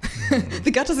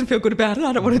 The gut doesn't feel good about it.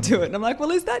 I don't want to do it. And I'm like,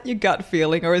 well, is that your gut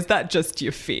feeling or is that just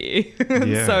your fear?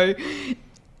 Yeah. So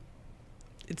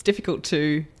it's difficult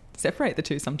to separate the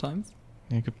two sometimes.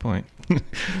 Yeah, good point.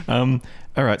 All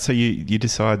right, so you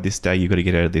decide this day you've got to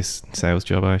get out of this sales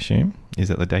job, I assume? Is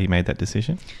that the day you made that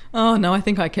decision? Oh, no, I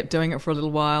think I kept doing it for a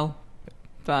little while.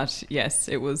 But yes,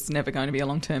 it was never going to be a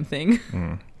long-term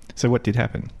thing. So what did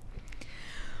happen?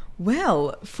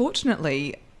 Well,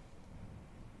 fortunately,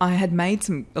 I had made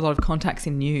a lot of contacts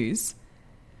in news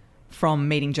from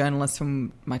meeting journalists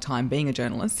from my time being a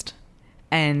journalist,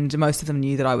 and most of them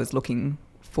knew that I was looking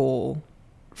for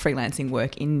freelancing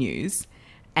work in news.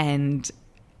 And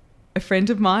a friend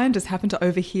of mine just happened to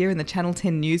overhear in the Channel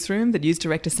 10 newsroom the news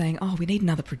director saying, oh, we need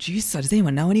another producer. Does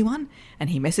anyone know anyone? And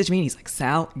he messaged me and he's like,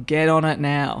 Sal, get on it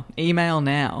now. Email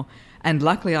now. And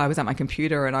luckily I was at my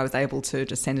computer and I was able to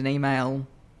just send an email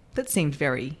that seemed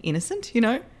very innocent, you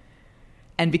know.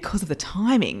 And because of the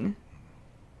timing,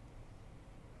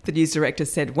 the news director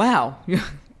said, wow,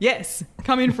 yes,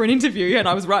 come in for an interview. And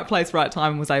I was right place, right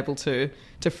time, and was able to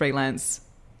freelance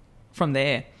from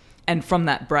there. And from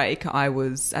that break, I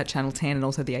was at Channel 10 and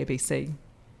also the ABC.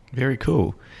 Very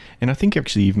cool. And I think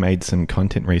actually you've made some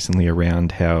content recently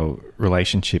around how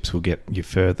relationships will get you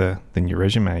further than your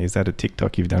resume. Is that a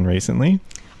TikTok you've done recently?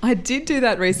 I did do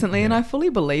that recently, and I fully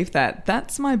believe that.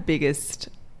 That's my biggest,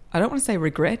 I don't want to say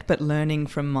regret, but learning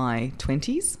from my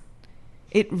 20s.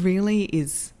 It really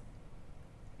is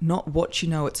not what you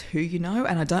know, it's who you know.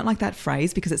 And I don't like that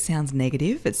phrase because it sounds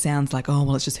negative. It sounds like, oh,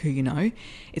 well, it's just who you know.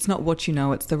 It's not what you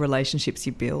know, it's the relationships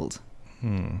you build.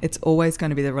 It's always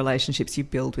going to be the relationships you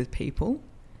build with people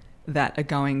that are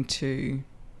going to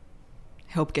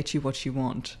help get you what you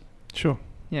want. Sure.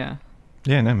 Yeah.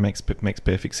 Yeah, no, makes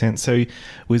perfect sense. So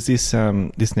was this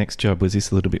this next job, was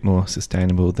this a little bit more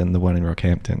sustainable than the one in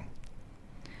Rockhampton?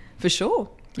 For sure.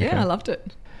 Yeah, Okay. I loved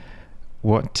it.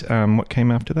 What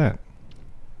came after that?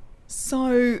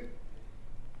 So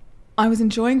I was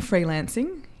enjoying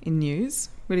freelancing in news.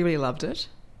 Really, really loved it.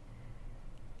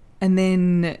 And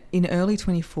then in early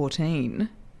 2014,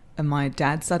 my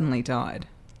dad suddenly died.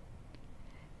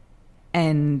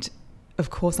 And of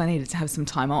course I needed to have some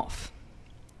time off.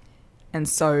 And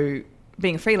so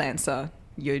being a freelancer,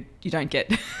 you don't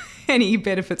get any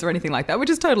benefits or anything like that, which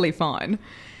is totally fine.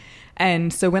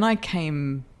 And so when I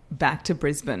came back to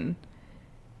Brisbane,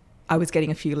 I was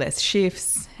getting a few less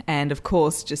shifts and, of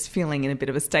course, just feeling in a bit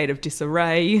of a state of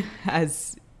disarray,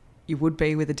 as you would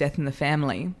be with a death in the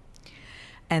family.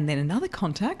 And then another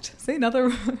contact, see,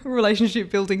 another relationship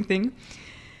building thing,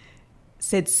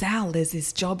 said, Sal, there's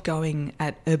this job going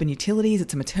at Urban Utilities.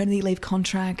 It's a maternity leave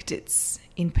contract. It's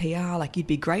in PR. Like, you'd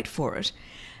be great for it.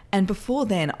 And before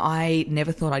then, I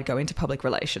never thought I'd go into public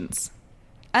relations.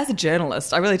 As a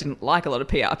journalist, I really didn't like a lot of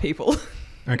PR people.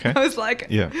 Okay. I was like,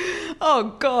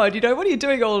 oh, God, what are you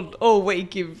doing all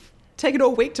week? You've taken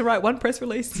all week to write one press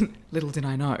release. Little did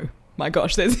I know. My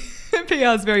gosh, PR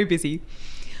is very busy.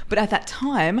 But at that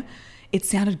time, it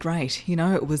sounded great.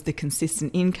 It was the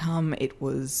consistent income. It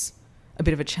was a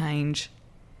bit of a change.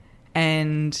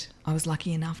 And I was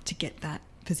lucky enough to get that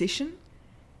position.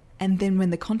 And then when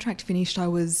the contract finished, I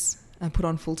was put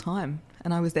on full time.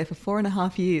 And I was there for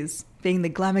 4.5 years, being the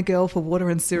glamour girl for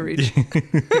water and sewerage.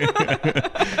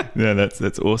 Yeah,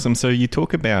 that's awesome. So you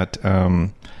talk about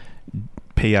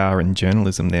PR and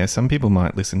journalism there. Some people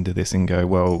might listen to this and go,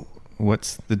 well,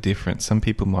 what's the difference? Some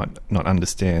people might not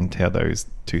understand how those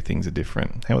two things are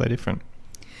different. How are they different?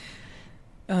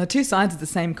 Two sides of the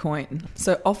same coin.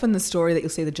 So often the story that you'll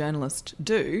see the journalist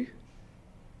do,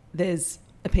 there's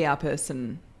a PR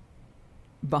person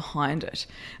behind it.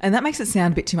 And that makes it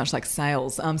sound a bit too much like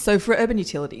sales. So for Urban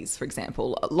Utilities, for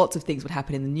example, lots of things would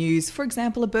happen in the news. For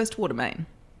example, a burst water main.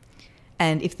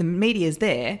 And if the media's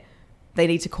there, they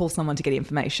need to call someone to get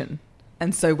information.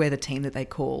 And so we're the team that they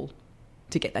call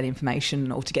to get that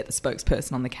information or to get the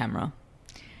spokesperson on the camera.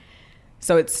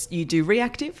 So you do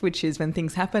reactive, which is when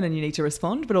things happen and you need to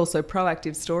respond, but also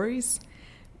proactive stories,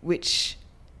 which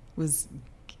was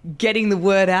getting the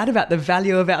word out about the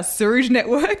value of our sewage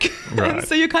network. Right. And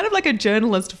so you're kind of like a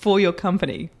journalist for your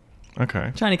company.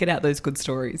 Okay. Trying to get out those good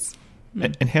stories.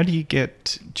 And how do you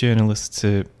get journalists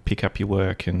to pick up your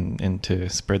work and to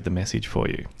spread the message for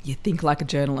you? You think like a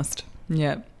journalist.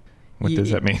 Yeah. What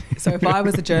does that mean? So if I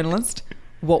was a journalist,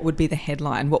 what would be the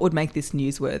headline? What would make this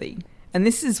newsworthy? And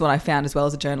this is what I found as well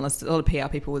as a journalist. A lot of PR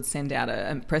people would send out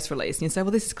a press release and you'd say,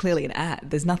 well, this is clearly an ad.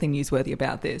 There's nothing newsworthy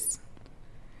about this.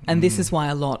 And this is why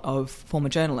a lot of former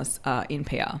journalists are in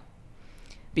PR,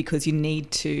 because you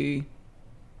need to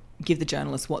give the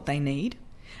journalists what they need.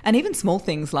 And even small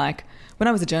things like when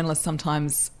I was a journalist,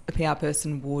 sometimes a PR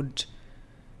person would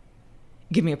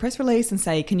give me a press release and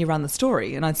say, can you run the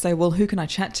story? And I'd say, well, who can I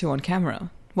chat to on camera?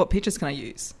 What pictures can I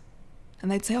use? And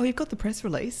they'd say, oh, you've got the press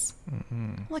release.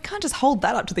 Mm-hmm. Well, I can't just hold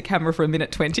that up to the camera for a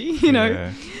minute 20, you know?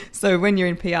 Yeah. So when you're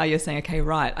in PR, you're saying, okay,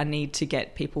 right, I need to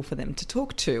get people for them to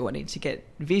talk to. I need to get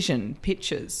vision,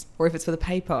 pictures, or if it's for the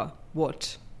paper,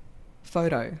 what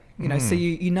photo, you know, so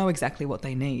you know exactly what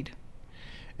they need.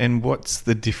 And what's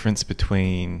the difference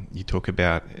between, you talk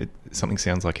about something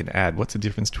sounds like an ad, what's the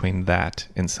difference between that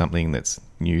and something that's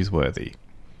newsworthy?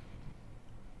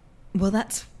 Well,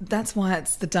 that's why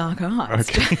it's the dark arts.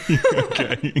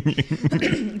 Okay.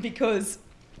 Because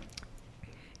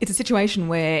it's a situation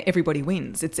where everybody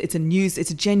wins. It's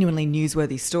a genuinely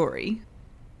newsworthy story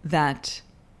that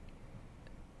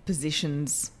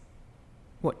positions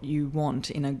what you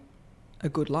want in a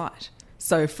good light.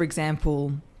 So, for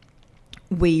example,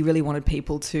 we really wanted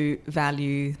people to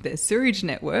value their sewerage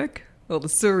network or the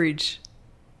sewerage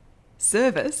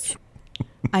service.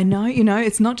 I know,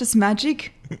 it's not just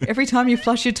magic. Every time you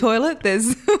flush your toilet,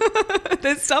 there's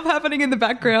stuff happening in the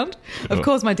background. Of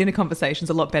course, my dinner conversation's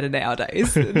a lot better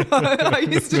nowadays. I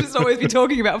used to just always be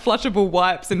talking about flushable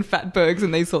wipes and fatbergs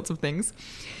and these sorts of things.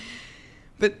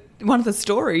 But one of the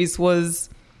stories was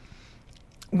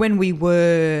when we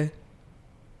were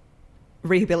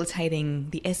rehabilitating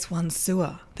the S1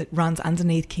 sewer that runs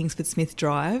underneath Kingsford Smith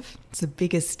Drive. It's the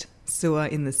biggest sewer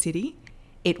in the city.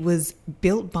 It was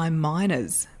built by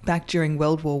miners back during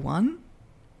World War I.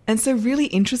 And so really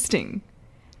interesting.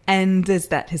 And there's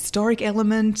that historic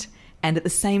element. And at the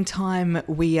same time,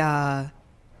 we are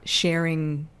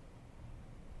sharing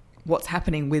what's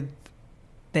happening with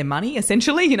their money,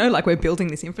 essentially. Like we're building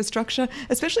this infrastructure,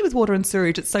 especially with water and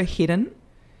sewage. It's so hidden.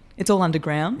 It's all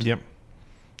underground. Yep.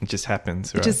 It just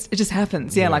happens, right? It just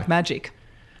happens, yeah, like magic.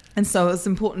 And so it was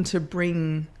important to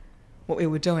bring what we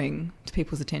were doing to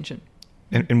people's attention.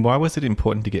 And why was it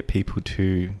important to get people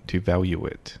to value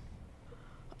it?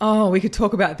 Oh, we could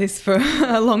talk about this for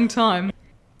a long time.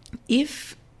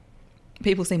 If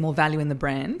people see more value in the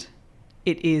brand,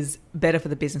 it is better for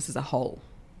the business as a whole.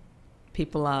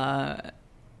 People are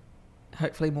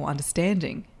hopefully more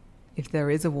understanding if there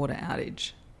is a water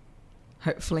outage,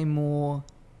 hopefully more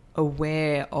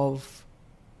aware of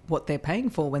what they're paying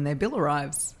for when their bill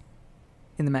arrives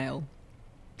in the mail.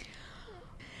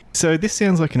 So this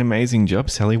sounds like an amazing job,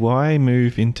 Sally. Why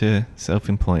move into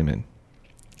self-employment?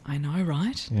 I know,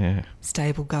 right? Yeah.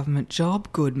 Stable government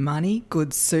job, good money,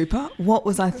 good super. What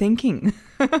was I thinking?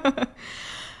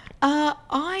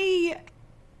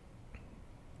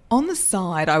 On the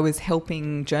side, I was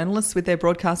helping journalists with their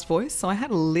broadcast voice, so I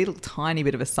had a little tiny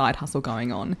bit of a side hustle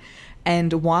going on.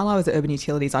 And while I was at Urban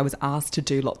Utilities, I was asked to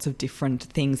do lots of different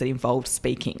things that involved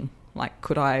speaking. Like,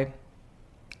 could I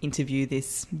interview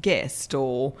this guest?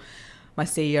 Or my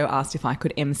CEO asked if I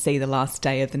could MC the last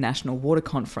day of the National Water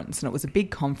Conference. And it was a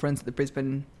big conference at the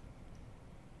Brisbane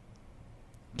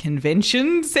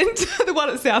Convention Centre, the one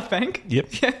at South Bank.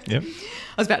 Yep. Yeah. Yep.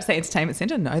 I was about to say Entertainment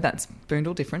Centre. No, that's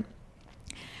Boondall, different.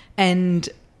 And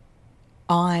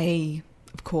I,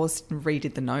 of course,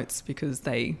 redid the notes because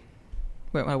they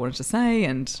weren't what I wanted to say,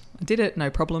 and I did it, no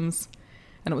problems.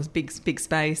 And it was big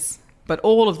space. But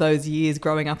all of those years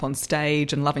growing up on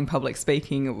stage and loving public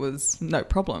speaking, it was no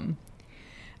problem.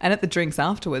 And at the drinks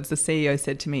afterwards, the CEO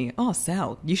said to me, "Oh,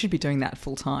 Sal, you should be doing that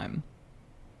full time."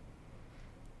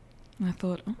 And I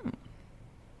thought, oh,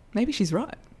 maybe she's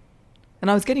right.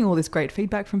 And I was getting all this great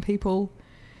feedback from people.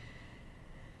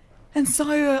 And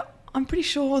so I'm pretty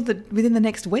sure that within the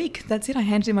next week, that's it. I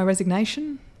handed in my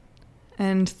resignation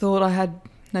and thought I had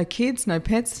no kids, no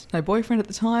pets, no boyfriend at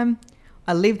the time.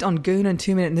 I lived on goon and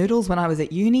 2-minute noodles when I was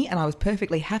at uni, and I was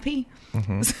perfectly happy.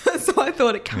 Mm-hmm. So I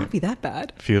thought it can't be that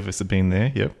bad. A few of us have been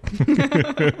there, yep.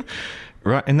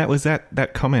 Right, and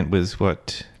that comment was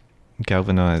what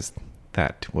galvanised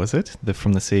that, was it?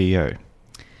 From the CEO?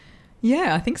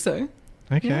 Yeah, I think so.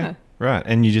 Okay, yeah. Right.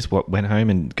 And you just went home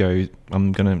and go,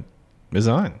 I'm going to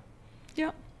resign?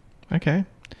 Yeah. Okay.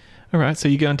 All right, so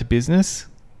you go into business.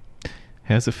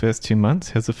 How's the first 2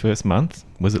 months? How's the first month?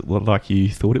 Was it like you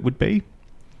thought it would be?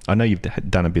 I know you've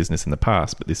done a business in the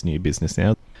past, but this new business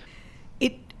now.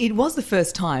 It was the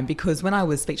first time, because when I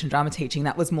was speech and drama teaching,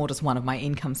 that was more just one of my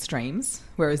income streams,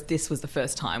 whereas this was the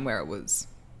first time where it was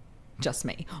just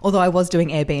me. Although I was doing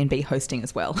Airbnb hosting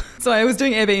as well. So I was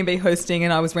doing Airbnb hosting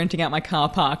and I was renting out my car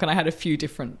park, and I had a few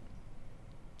different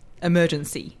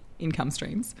emergency income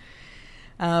streams.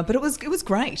 But it was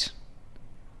great.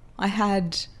 I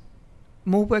had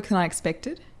more work than I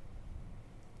expected.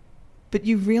 But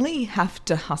you really have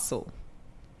to hustle.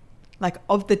 Like,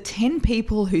 of the 10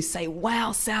 people who say,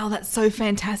 "Wow, Sal, that's so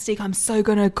fantastic, I'm so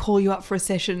going to call you up for a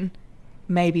session,"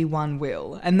 maybe one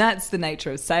will. And that's the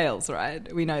nature of sales,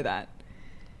 right? We know that.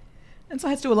 And so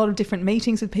I had to do a lot of different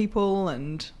meetings with people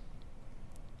and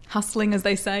hustling, as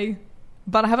they say.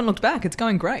 But I haven't looked back. It's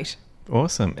going great.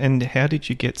 Awesome. And how did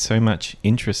you get so much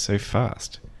interest so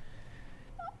fast?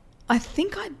 I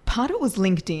think part of it was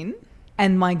LinkedIn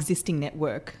and my existing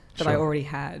network that I already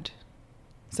had.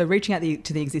 So reaching out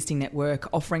to the existing network,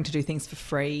 offering to do things for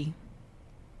free.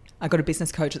 I got a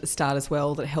business coach at the start as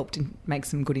well that helped make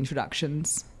some good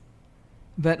introductions.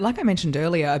 But like I mentioned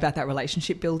earlier about that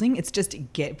relationship building, it's just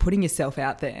putting yourself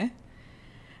out there.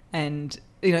 And,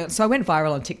 so I went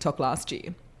viral on TikTok last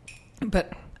year.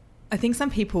 But I think some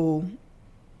people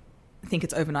think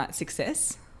it's overnight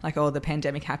success. Like, oh, the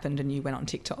pandemic happened and you went on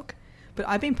TikTok. But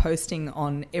I've been posting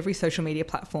on every social media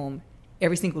platform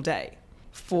every single day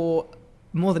for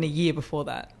more than a year before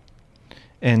that.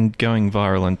 And going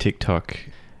viral on TikTok,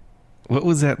 what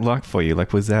was that like for you?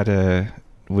 Like, was that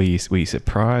were you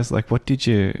surprised? Like, what did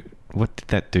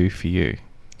that do for you?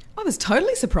 I was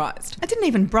totally surprised. I didn't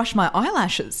even brush my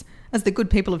eyelashes, as the good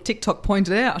people of TikTok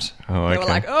pointed out. Oh, okay. They were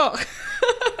like, oh.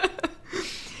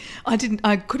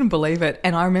 I couldn't believe it.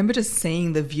 And I remember just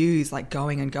seeing the views like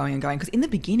going and going and going. Because in the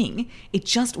beginning, it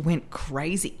just went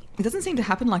crazy. It doesn't seem to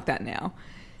happen like that now.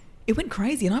 It went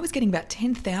crazy, and I was getting about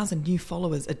 10,000 new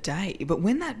followers a day. But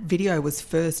when that video was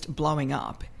first blowing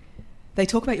up, they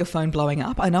talk about your phone blowing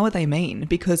up. I know what they mean,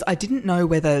 because I didn't know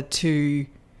whether to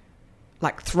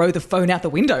like throw the phone out the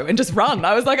window and just run.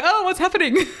 I was like, oh, what's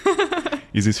happening?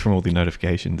 Is this from all the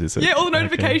notifications? Is it? Yeah, all the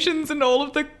notifications and all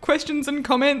of the questions and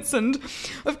comments. And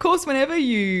of course, whenever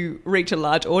you reach a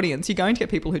large audience, you're going to get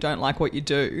people who don't like what you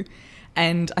do.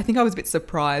 And I think I was a bit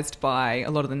surprised by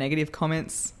a lot of the negative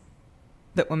comments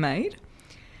that were made.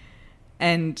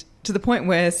 And to the point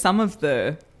where some of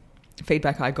the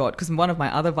feedback I got, because one of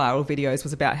my other viral videos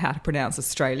was about how to pronounce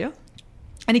Australia.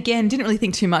 And again, didn't really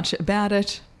think too much about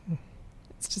it.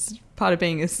 It's just part of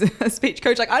being a speech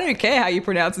coach. Like, I don't care how you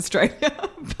pronounce Australia,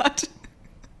 but,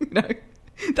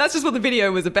 that's just what the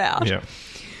video was about. Yeah.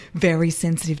 Very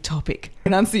sensitive topic.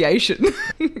 Pronunciation.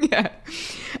 Yeah.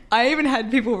 I even had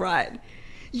people write,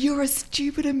 "You're a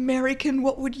stupid American,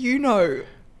 what would you know?"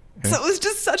 Yeah. So it was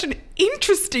just such an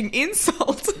interesting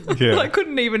insult. Yeah. I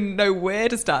couldn't even know where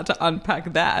to start to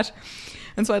unpack that.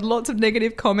 And so I had lots of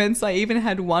negative comments. I even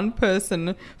had one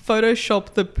person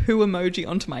Photoshop the poo emoji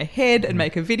onto my head and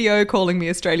make a video calling me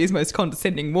Australia's most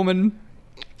condescending woman.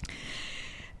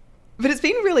 But it's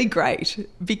been really great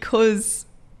because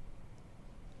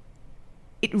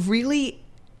it really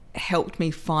helped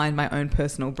me find my own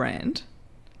personal brand.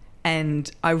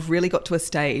 And I really got to a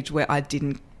stage where I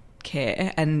didn't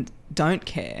care and don't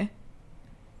care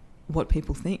what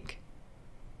people think.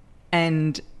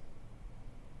 And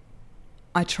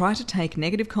I try to take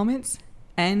negative comments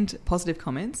and positive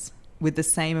comments with the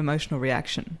same emotional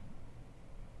reaction.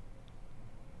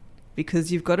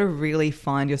 Because you've got to really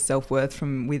find your self-worth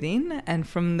from within and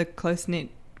from the close-knit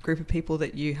group of people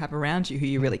that you have around you who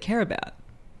you really care about.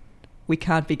 We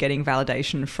can't be getting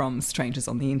validation from strangers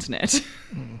on the internet.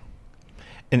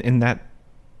 And that,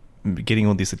 getting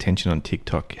all this attention on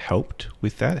TikTok helped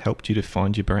with that? Helped you to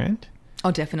find your brand?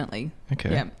 Oh, definitely.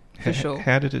 Okay. Yeah, for sure.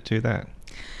 How did it do that?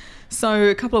 So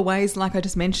a couple of ways, like I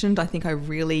just mentioned, I think I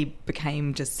really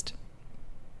became just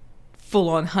full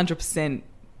on 100%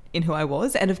 in who I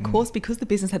was. And of course, because the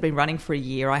business had been running for a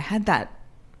year, I had that,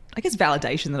 I guess,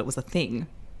 validation that it was a thing.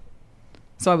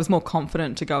 So I was more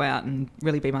confident to go out and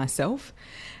really be myself.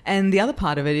 And the other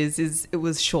part of it is it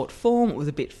was short form, it was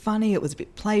a bit funny, it was a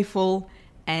bit playful.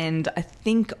 And I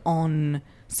think on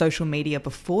social media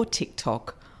before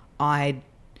TikTok, I'd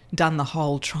done the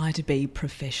whole try to be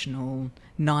professional,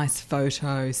 nice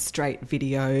photo, straight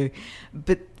video,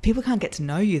 but people can't get to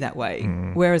know you that way.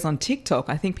 Whereas on TikTok,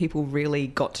 I think people really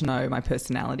got to know my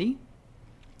personality,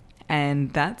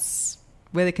 and that's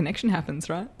where the connection happens,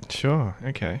 right? Sure.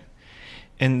 Okay.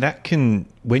 And that can,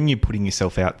 when you're putting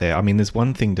yourself out there, I mean, there's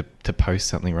one thing to post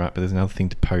something, right? But there's another thing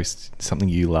to post something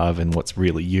you love and what's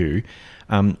really you.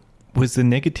 Was the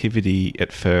negativity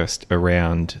at first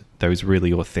around those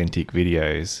really authentic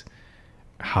videos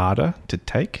harder to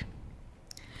take?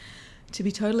 To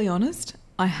be totally honest,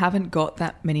 I haven't got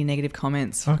that many negative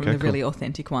comments from the really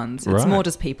authentic ones. It's more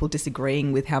just people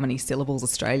disagreeing with how many syllables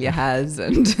Australia has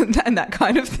and that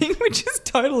kind of thing, which is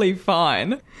totally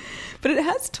fine. But it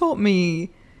has taught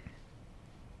me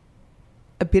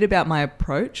a bit about my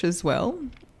approach as well.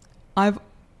 I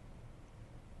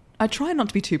try not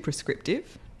to be too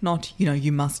prescriptive, not,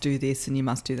 you must do this and you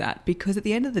must do that, because at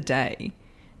the end of the day,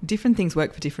 different things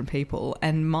work for different people,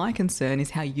 and my concern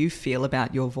is how you feel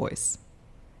about your voice.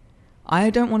 I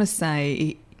don't want to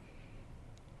say,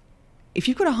 if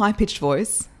you've got a high-pitched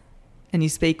voice and you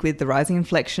speak with the rising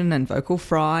inflection and vocal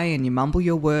fry and you mumble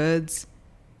your words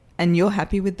and you're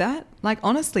happy with that, like,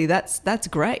 honestly, that's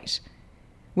great.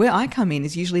 Where I come in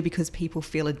is usually because people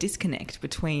feel a disconnect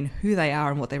between who they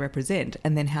are and what they represent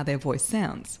and then how their voice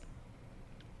sounds.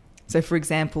 So, for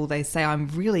example, they say, I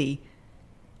really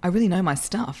know my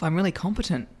stuff. I'm really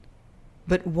competent.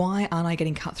 But why aren't I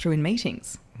getting cut through in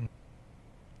meetings?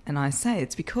 And I say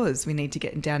it's because we need to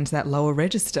get down to that lower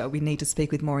register. We need to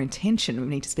speak with more intention. We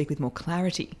need to speak with more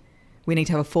clarity. We need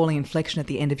to have a falling inflection at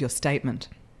the end of your statement.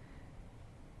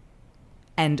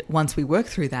 And once we work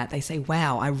through that, they say,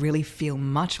 wow, I really feel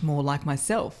much more like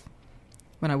myself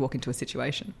when I walk into a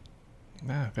situation.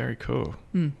 Ah, very cool.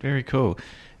 Very cool.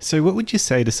 So what would you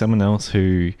say to someone else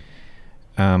who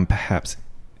perhaps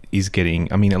is getting,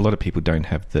 I mean, a lot of people don't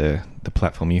have the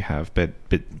platform you have, but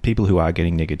people who are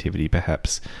getting negativity,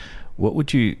 perhaps, what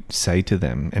would you say to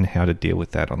them and how to deal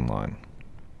with that online?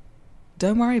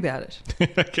 Don't worry about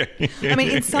it. Okay. I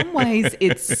mean, in some ways,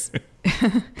 it's...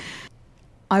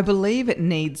 I believe it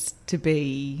needs to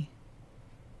be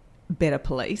better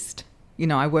policed.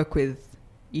 I work with...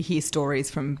 You hear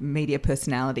stories from media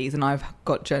personalities, and I've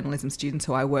got journalism students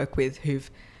who I work with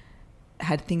who've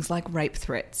had things like rape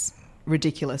threats,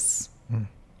 ridiculous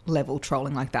level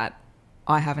trolling like that.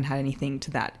 I haven't had anything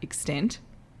to that extent.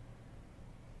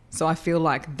 So I feel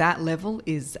like that level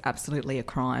is absolutely a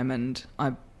crime, and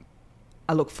I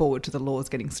look forward to the laws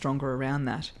getting stronger around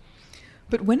that.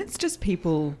 But when it's just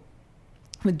people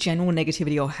with general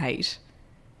negativity or hate,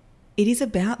 it is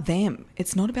about them.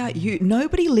 It's not about you.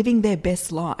 Nobody living their best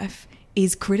life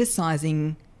is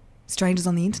criticising strangers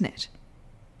on the internet.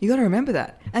 You got to remember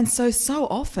that. And so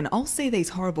often I'll see these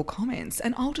horrible comments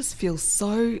and I'll just feel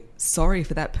so sorry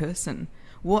for that person.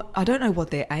 I don't know what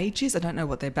their age is. I don't know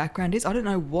what their background is. I don't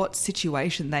know what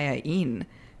situation they are in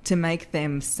to make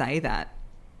them say that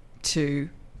to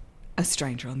a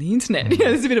stranger on the internet.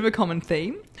 There's a bit of a common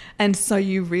theme. And so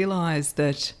you realise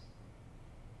that,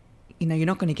 you're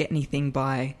not going to get anything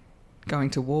by going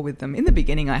to war with them. In the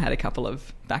beginning, I had a couple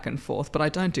of back and forth, but I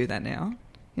don't do that now.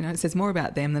 It says more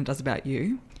about them than it does about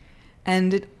you.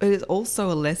 And it is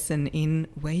also a lesson in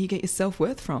where you get your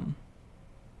self-worth from.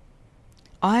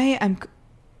 I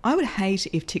would hate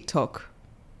if TikTok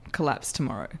collapsed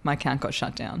tomorrow. My account got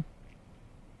shut down.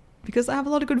 Because I have a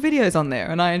lot of good videos on there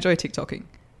and I enjoy TikToking.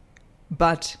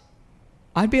 But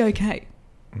I'd be okay.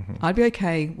 Mm-hmm. I'd be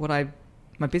okay.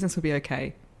 My business would be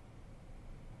okay.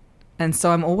 And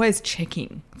so I'm always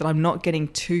checking that I'm not getting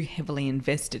too heavily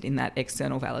invested in that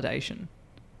external validation.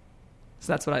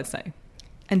 So that's what I'd say.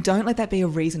 And don't let that be a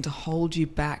reason to hold you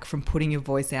back from putting your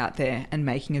voice out there and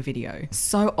making a video.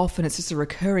 So often it's just a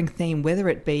recurring theme, whether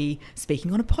it be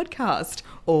speaking on a podcast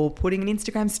or putting an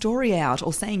Instagram story out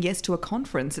or saying yes to a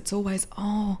conference. It's always,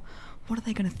 what are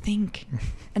they going to think?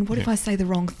 And what if I say the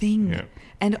wrong thing? Yeah.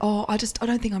 And, I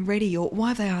don't think I'm ready, or why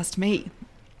have they asked me?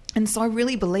 And so I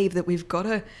really believe that we've got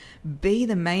to be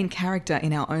the main character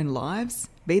in our own lives,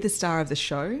 be the star of the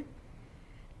show.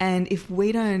 And if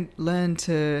we don't learn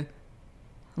to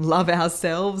love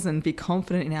ourselves and be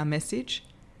confident in our message,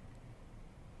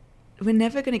 we're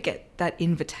never going to get that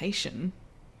invitation,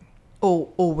 or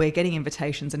we're getting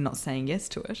invitations and not saying yes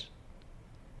to it.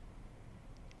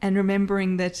 And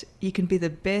remembering that you can be the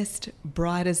best,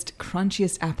 brightest,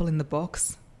 crunchiest apple in the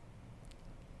box,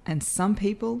 and some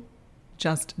people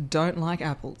just don't like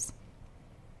apples.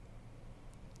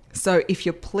 So if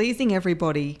you're pleasing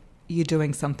everybody, you're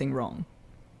doing something wrong.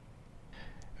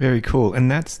 Very cool.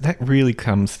 And that really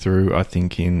comes through, I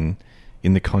think, in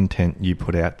the content you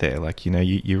put out there. Like,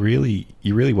 you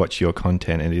really watch your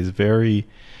content, and it is very,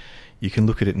 you can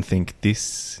look at it and think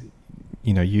this,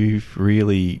 you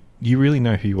really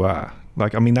know who you are.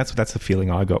 Like, I mean, that's the feeling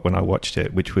I got when I watched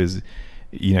it, which was,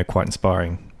 quite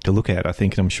inspiring to look at. I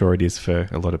think, and I'm sure it is for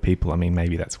a lot of people. I mean,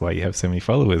 maybe that's why you have so many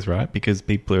followers, right? Because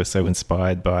people are so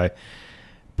inspired by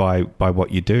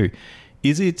what you do.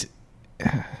 Is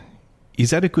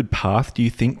that a good path, do you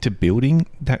think, to building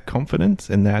that confidence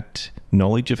and that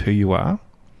knowledge of who you are?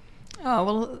 Oh,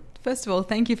 well, first of all,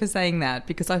 thank you for saying that,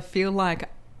 because I feel like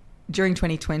during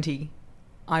 2020,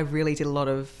 I really did a lot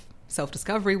of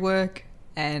self-discovery work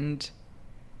and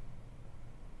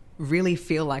really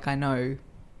feel like I know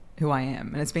who I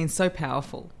am. And it's been so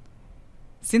powerful.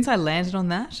 Since I landed on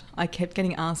that, I kept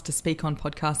getting asked to speak on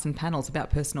podcasts and panels about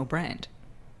personal brand.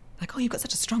 Like, you've got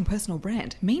such a strong personal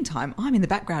brand. Meantime, I'm in the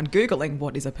background Googling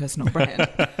what is a personal brand.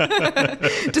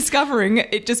 Discovering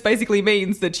it just basically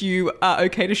means that you are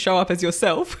okay to show up as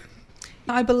yourself.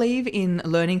 I believe in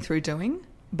learning through doing,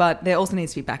 but there also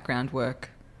needs to be background work.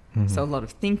 Mm-hmm. So a lot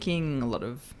of thinking, a lot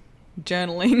of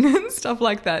journaling and stuff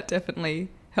like that definitely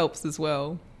helps as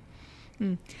well.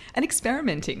 And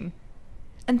experimenting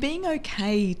and being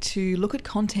okay to look at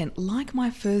content like my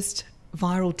first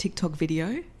viral TikTok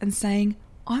video and saying,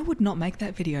 I would not make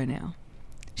that video now.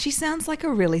 She sounds like a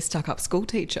really stuck-up school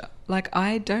teacher. Like,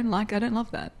 I don't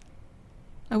love that.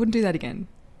 I wouldn't do that again.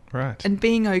 Right. And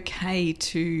being okay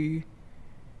to,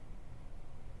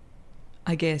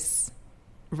 I guess,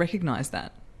 recognise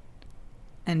that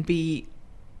and be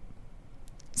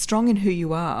strong in who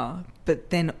you are,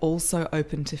 but then also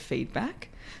open to feedback.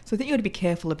 So I think you got to be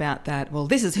careful about that. Well,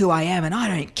 this is who I am and I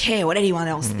don't care what anyone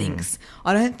else thinks.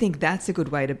 I don't think that's a good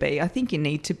way to be. I think you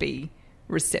need to be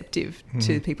receptive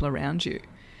to the people around you.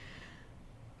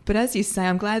 But as you say,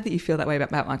 I'm glad that you feel that way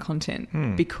about my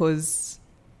content, because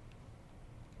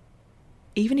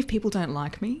even if people don't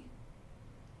like me,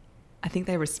 I think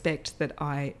they respect that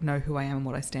I know who I am and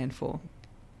what I stand for.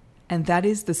 And that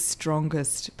is the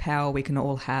strongest power we can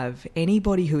all have.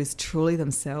 Anybody who is truly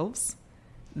themselves,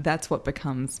 that's what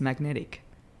becomes magnetic.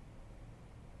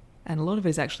 And a lot of it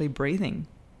is actually breathing.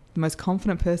 The most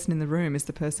confident person in the room is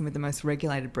the person with the most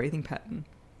regulated breathing pattern.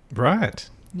 Right.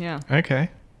 Yeah. Okay.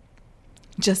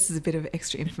 Just as a bit of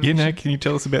extra information. Can you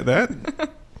tell us about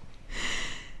that?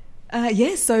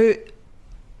 So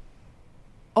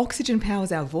oxygen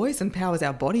powers our voice and powers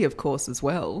our body, of course, as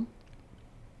well.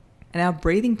 And our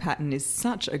breathing pattern is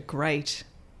such a great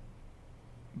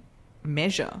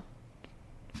measure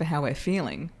for how we're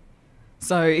feeling.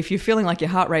 So if you're feeling like your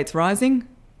heart rate's rising,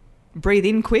 breathe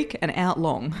in quick and out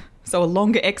long. So a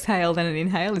longer exhale than an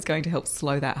inhale is going to help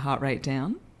slow that heart rate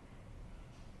down.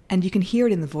 And you can hear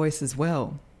it in the voice as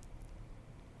well.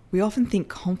 We often think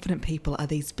confident people are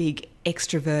these big,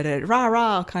 extroverted,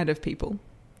 rah-rah kind of people,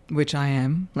 which I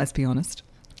am, let's be honest.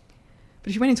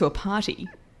 But if you went into a party,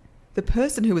 the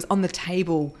person who was on the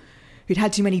table who'd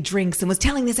had too many drinks and was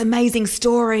telling this amazing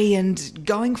story and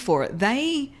going for it,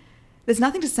 there's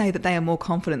nothing to say that they are more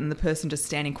confident than the person just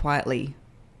standing quietly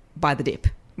by the dip,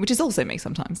 which is also me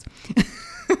sometimes.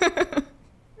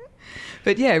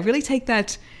 But yeah, really take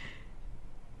that,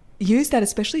 use that,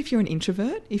 especially if you're an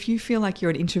introvert. If you feel like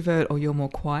you're an introvert or you're more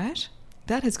quiet,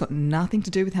 that has got nothing to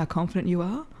do with how confident you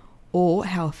are or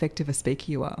how effective a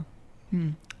speaker you are.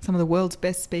 Some of the world's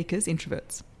best speakers,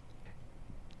 introverts.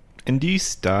 And do you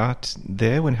start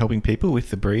there when helping people with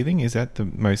the breathing? Is that the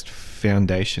most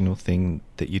foundational thing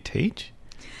that you teach?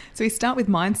 So we start with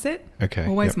mindset. Okay.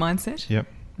 Always mindset. Yep.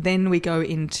 Then we go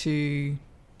into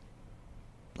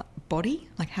body,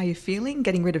 like how you're feeling,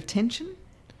 getting rid of tension,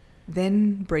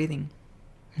 then breathing.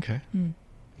 Okay.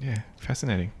 Yeah,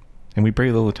 fascinating. And we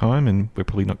breathe all the time and we're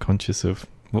probably not conscious of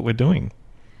what we're doing.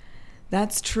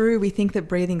 That's true. We think that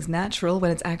breathing's natural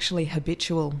when it's actually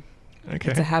habitual.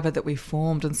 Okay. It's a habit that we've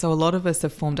formed. And so a lot of us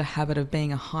have formed a habit of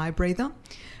being a high breather.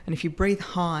 And if you breathe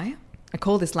high, I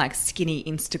call this like skinny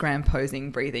Instagram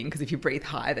posing breathing, because if you breathe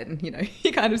high, then,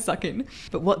 you kind of suck in.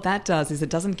 But what that does is it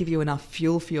doesn't give you enough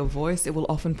fuel for your voice. It will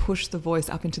often push the voice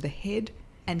up into the head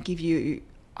and give you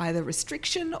either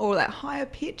restriction or that higher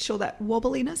pitch or that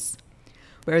wobbliness.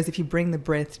 Whereas if you bring the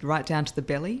breath right down to the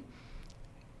belly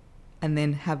and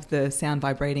then have the sound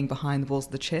vibrating behind the walls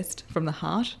of the chest from the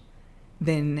heart,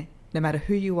 then no matter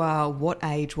who you are, what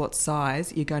age, what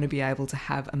size, you're going to be able to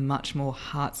have a much more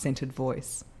heart-centered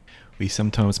voice. We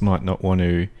sometimes might not want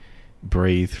to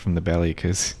breathe from the belly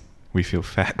because we feel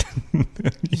fat.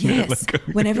 Yes.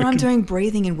 Whenever I'm doing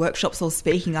breathing in workshops or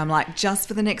speaking, I'm like, just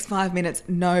for the next 5 minutes,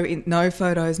 no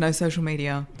photos, no social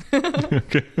media.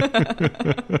 Okay.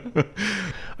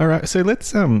 All right. So I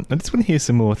just want to hear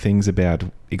some more things about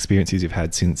experiences you've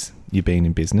had since you've been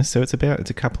in business. So it's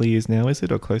a couple of years now, is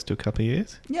it? Or close to a couple of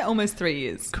years? Yeah, almost 3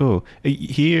 years. Cool.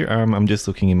 Here, I'm just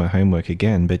looking in my homework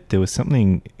again, but there was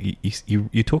something,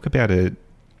 you talk about an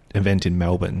event in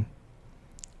Melbourne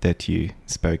that you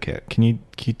spoke at. Can you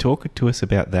talk to us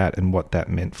about that and what that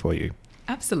meant for you?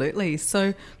 Absolutely.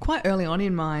 So quite early on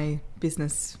in my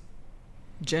business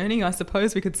journey, I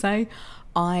suppose we could say,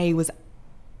 I wasn't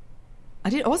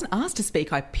asked to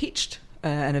speak. I pitched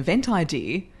an event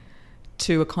idea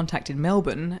to a contact in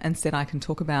Melbourne and said I can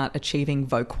talk about achieving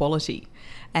Voquality.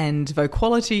 And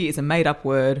Voquality is a made-up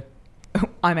word.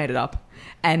 I made it up.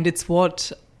 And it's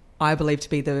what I believe to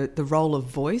be the role of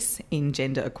voice in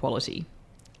gender equality.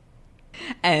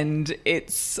 And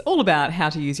it's all about how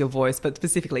to use your voice, but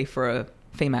specifically for a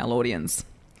female audience.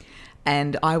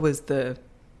 And I was the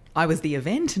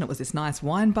event, and it was this nice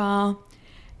wine bar,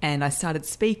 and I started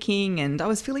speaking and I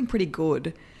was feeling pretty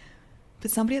good.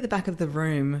 But somebody at the back of the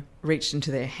room reached into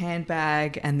their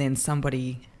handbag, and then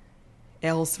somebody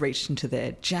else reached into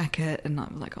their jacket, and I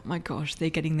was like, oh my gosh, they're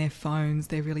getting their phones.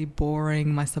 They're really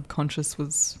boring. My subconscious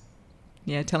was,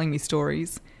 telling me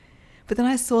stories. But then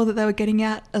I saw that they were getting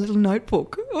out a little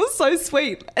notebook. It was so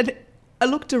sweet. And I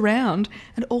looked around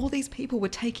and all these people were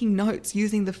taking notes,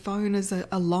 using the phone as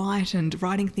a light and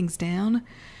writing things down.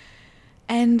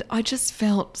 And I just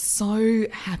felt so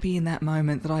happy in that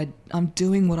moment that I'm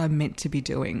doing what I'm meant to be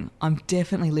doing. I'm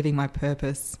definitely living my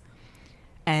purpose.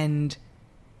 And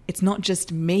it's not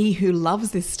just me who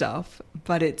loves this stuff,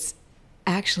 but it's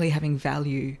actually having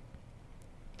value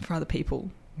for other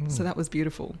people. So that was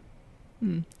beautiful.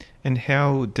 And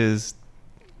how does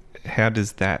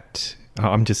that,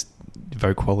 I'm just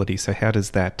Voquality, so how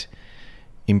does that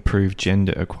improve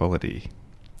gender equality?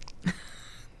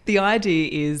 The idea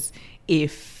is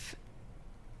it's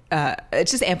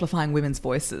just amplifying women's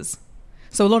voices.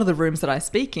 So a lot of the rooms that I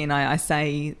speak in, I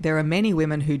say there are many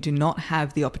women who do not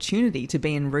have the opportunity to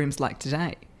be in rooms like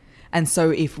today. And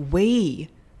so if we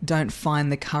don't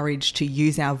find the courage to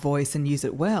use our voice and use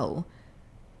it well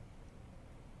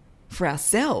for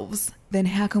ourselves, then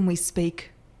how can we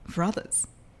speak for others?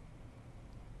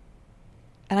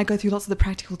 And I go through lots of the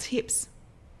practical tips.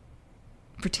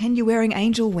 Pretend you're wearing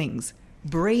angel wings.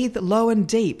 Breathe low and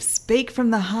deep. Speak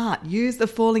from the heart. Use the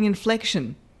falling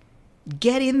inflection.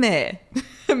 Get in there.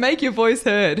 Make your voice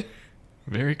heard.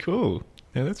 Very cool.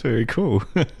 Yeah, that's very cool.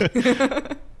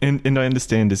 And I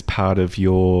understand as part of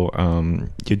your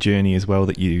journey as well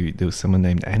that there was someone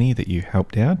named Annie that you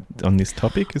helped out on this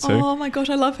topic. So. Oh my gosh,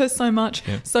 I love her so much.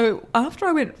 Yeah. So after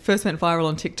I first went viral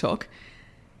on TikTok,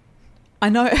 I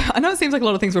know it seems like a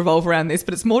lot of things revolve around this,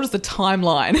 but it's more just a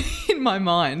timeline in my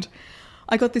mind.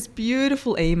 I got this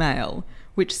beautiful email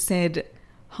which said,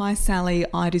 "Hi Sally,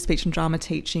 I do speech and drama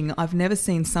teaching. I've never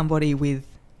seen somebody with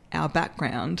our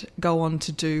background go on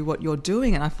to do what you're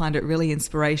doing, and I find it really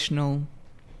inspirational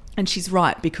And she's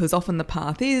right, because often the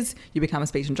path is you become a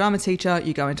speech and drama teacher,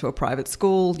 you go into a private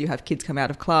school, you have kids come out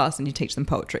of class and you teach them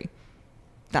poetry.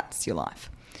 That's your life.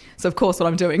 So, of course, what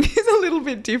I'm doing is a little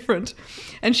bit different.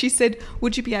 And she said,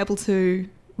 would you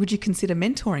consider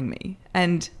mentoring me?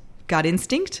 And gut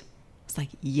instinct, I was like,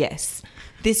 yes.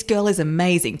 This girl is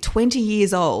amazing. 20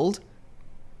 years old.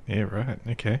 Yeah, right.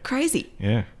 Okay. Crazy.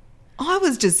 Yeah. I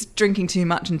was just drinking too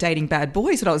much and dating bad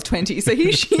boys when I was 20. So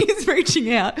here she is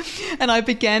reaching out. And I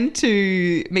began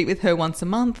to meet with her once a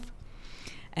month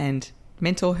and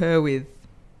mentor her with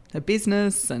her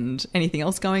business and anything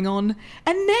else going on.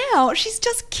 And now she's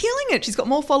just killing it. She's got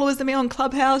more followers than me on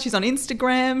Clubhouse. She's on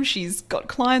Instagram. She's got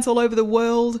clients all over the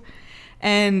world.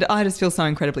 And I just feel so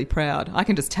incredibly proud. I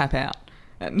can just tap out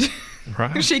and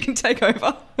right. she can take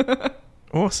over.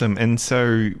 Awesome. And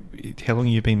so how long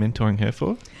have you been mentoring her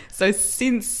for? So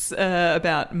since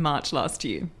about March last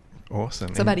year.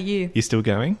 Awesome. So about a year. You're still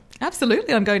going?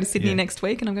 Absolutely. I'm going to Sydney next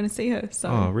week and I'm going to see her. So,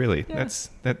 oh, really? Yeah.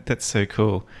 That's so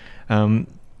cool.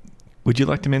 Would you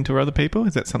like to mentor other people?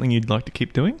 Is that something you'd like to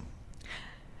keep doing?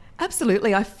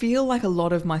 Absolutely. I feel like a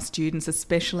lot of my students,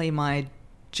 especially my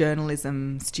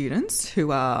journalism students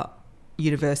who are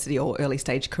university or early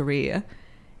stage career,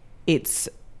 it's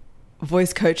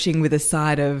voice coaching with a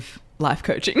side of life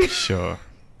coaching. Sure.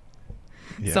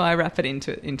 Yeah. So I wrap it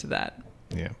into that.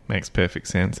 Yeah, makes perfect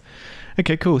sense.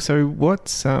 Okay, cool. So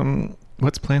what's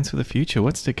plans for the future?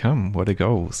 What's to come? What are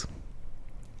goals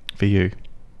for you?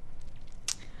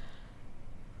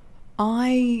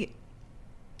 I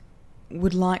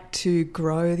would like to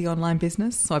grow the online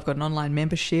business. So I've got an online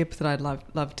membership that I'd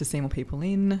love to see more people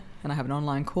in. And I have an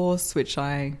online course which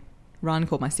I run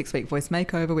called my 6-week voice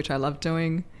makeover, which I love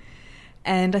doing.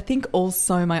 And I think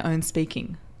also my own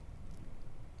speaking.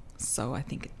 So I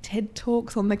think TED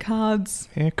Talks on the cards.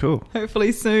 Yeah, cool.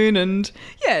 Hopefully soon. And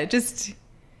yeah, just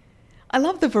I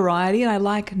love the variety and I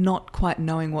like not quite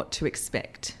knowing what to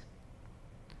expect.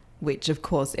 Which, of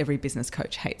course, every business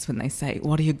coach hates when they say,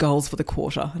 what are your goals for the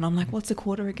quarter? And I'm like, what's a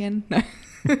quarter again? No.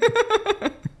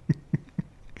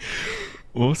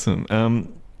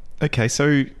 Awesome. Okay,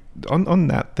 so on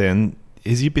that then,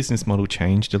 has your business model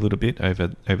changed a little bit over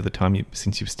the time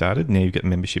since you've started? Now you've got a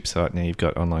membership site, now you've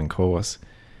got online course.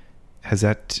 Has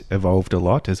that evolved a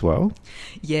lot as well?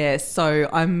 Yeah, so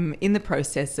I'm in the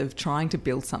process of trying to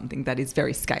build something that is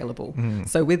very scalable.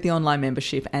 So with the online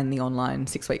membership and the online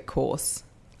 6-week course,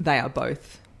 they are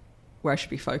both where I should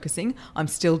be focusing. I'm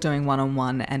still doing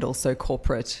one-on-one and also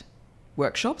corporate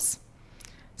workshops.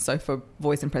 So for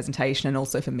voice and presentation and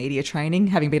also for media training,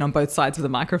 having been on both sides of the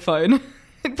microphone,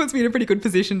 it puts me in a pretty good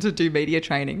position to do media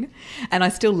training. And I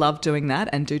still love doing that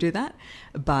and do that.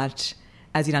 But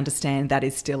as you'd understand, that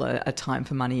is still a time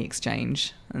for money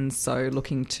exchange. And so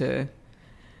looking to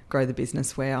grow the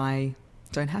business where I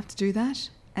don't have to do that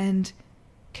and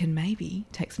can maybe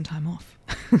take some time off.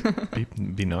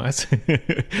 be nice.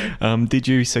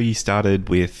 So you started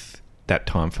with that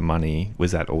time for money.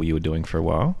 Was that all you were doing for a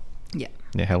while? Yeah.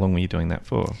 Yeah. How long were you doing that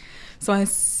for? So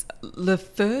the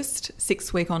first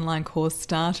 6-week online course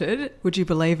started, would you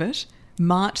believe it,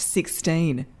 March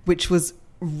 16, which was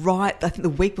right, I think, the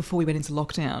week before we went into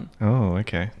lockdown. Oh,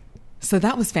 okay. So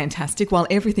that was fantastic. While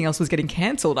everything else was getting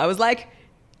cancelled, I was like,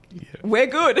 yeah. We're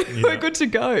good. Yeah. We're good to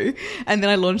go. And then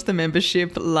I launched the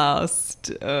membership last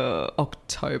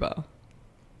October.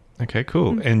 Okay,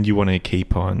 cool. And you want to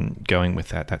keep on going with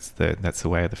that? That's the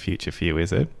way of the future for you,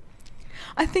 is it?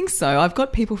 I think so. I've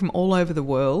got people from all over the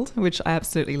world, which I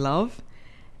absolutely love.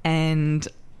 And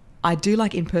I do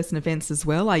like in-person events as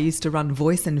well. I used to run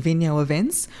voice and Vimeo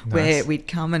events where we'd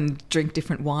come and drink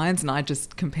different wines and I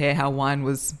just compare how wine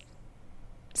was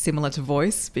similar to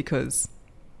voice because...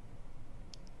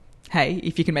 hey,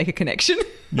 if you can make a connection,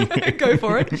 go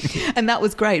for it. And that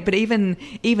was great. But even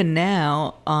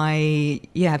now, I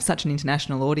have such an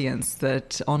international audience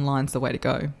that online's the way to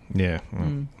go. Yeah,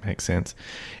 makes sense.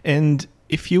 And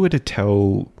if you were to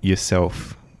tell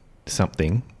yourself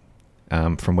something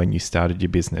from when you started your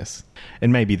business,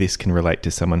 and maybe this can relate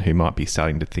to someone who might be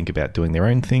starting to think about doing their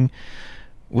own thing,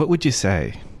 what would you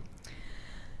say?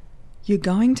 You're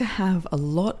going to have a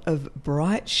lot of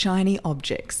bright, shiny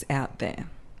objects out there.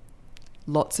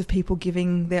 Lots of people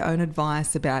giving their own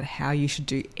advice about how you should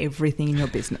do everything in your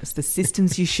business, the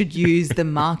systems you should use, the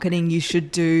marketing you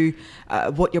should do,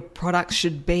 what your products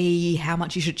should be, how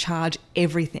much you should charge,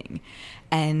 everything.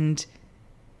 And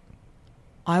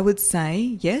I would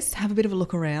say, yes, have a bit of a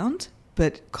look around,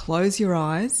 but close your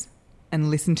eyes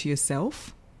and listen to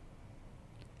yourself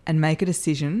and make a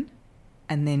decision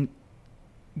and then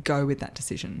go with that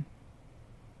decision.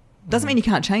 Doesn't mean you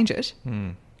can't change it.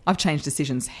 I've changed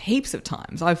decisions heaps of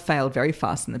times. I've failed very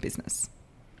fast in the business.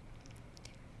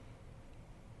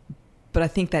 But I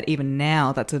think that even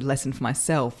now, that's a lesson for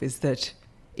myself, is that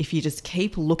if you just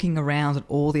keep looking around at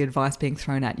all the advice being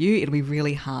thrown at you, it'll be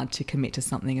really hard to commit to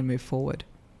something and move forward.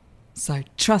 So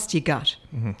trust your gut.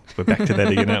 Mm-hmm. We're back to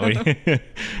that again, aren't we?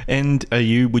 And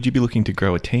would you be looking to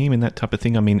grow a team and that type of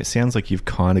thing? I mean, it sounds like you've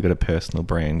kind of got a personal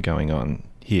brand going on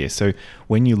here. So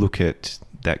when you look at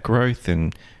that growth,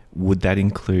 and would that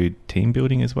include team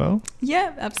building as well?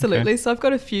 Yeah, absolutely. Okay. So I've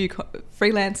got a few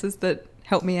freelancers that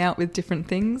help me out with different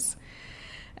things.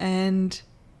 And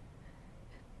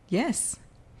yes,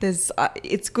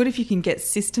 it's good if you can get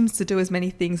systems to do as many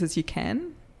things as you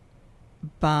can.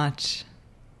 But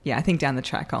yeah, I think down the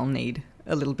track I'll need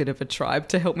a little bit of a tribe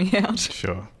to help me out.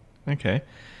 Sure. Okay.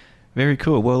 Very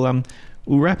cool. Well,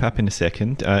 we'll wrap up in a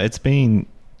second. It's been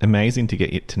amazing to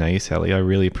get to know you, Sally. I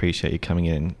really appreciate you coming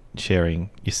in and sharing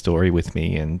your story with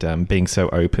me, and being so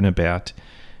open about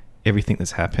everything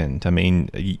that's happened. I mean,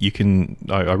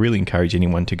 I really encourage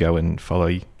anyone to go and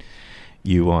follow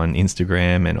you on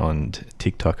Instagram and on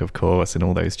TikTok, of course, and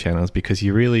all those channels, because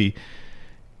you really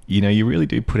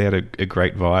do put out a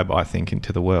great vibe, I think,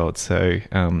 into the world. So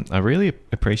I really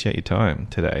appreciate your time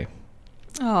today.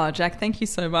 Oh, Jack, thank you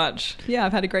so much. Yeah,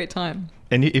 I've had a great time.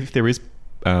 And if there is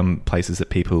places that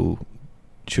people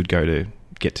should go to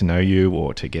get to know you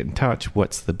or to get in touch,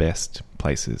 what's the best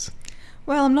places?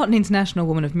 Well, I'm not an international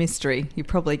woman of mystery. You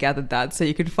probably gathered that, so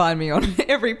you can find me on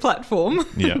every platform.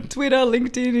 Yeah. Twitter,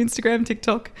 LinkedIn, Instagram,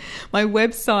 TikTok. My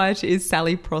website is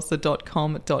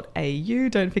sallyprosser.com.au.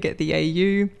 Don't forget the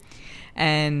AU.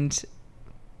 And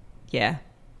yeah,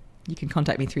 you can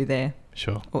contact me through there.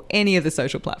 Sure. Or any of the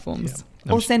social platforms.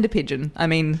 Yeah. Or send a pigeon. I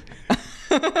mean...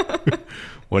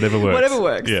 Whatever works. Whatever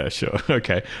works. Yeah, sure.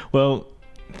 Okay. Well,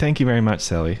 thank you very much,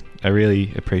 Sally. I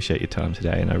really appreciate your time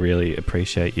today, and I really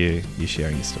appreciate you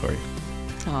sharing your story.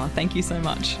 Oh, thank you so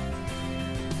much.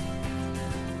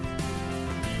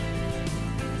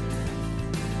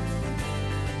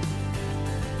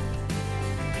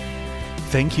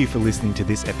 Thank you for listening to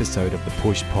this episode of the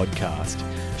Push Podcast.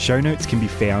 Show notes can be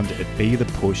found at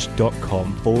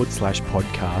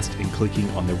bethepush.com/podcast and clicking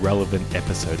on the relevant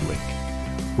episode link.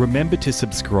 Remember to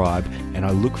subscribe, and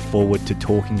I look forward to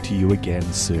talking to you again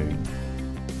soon.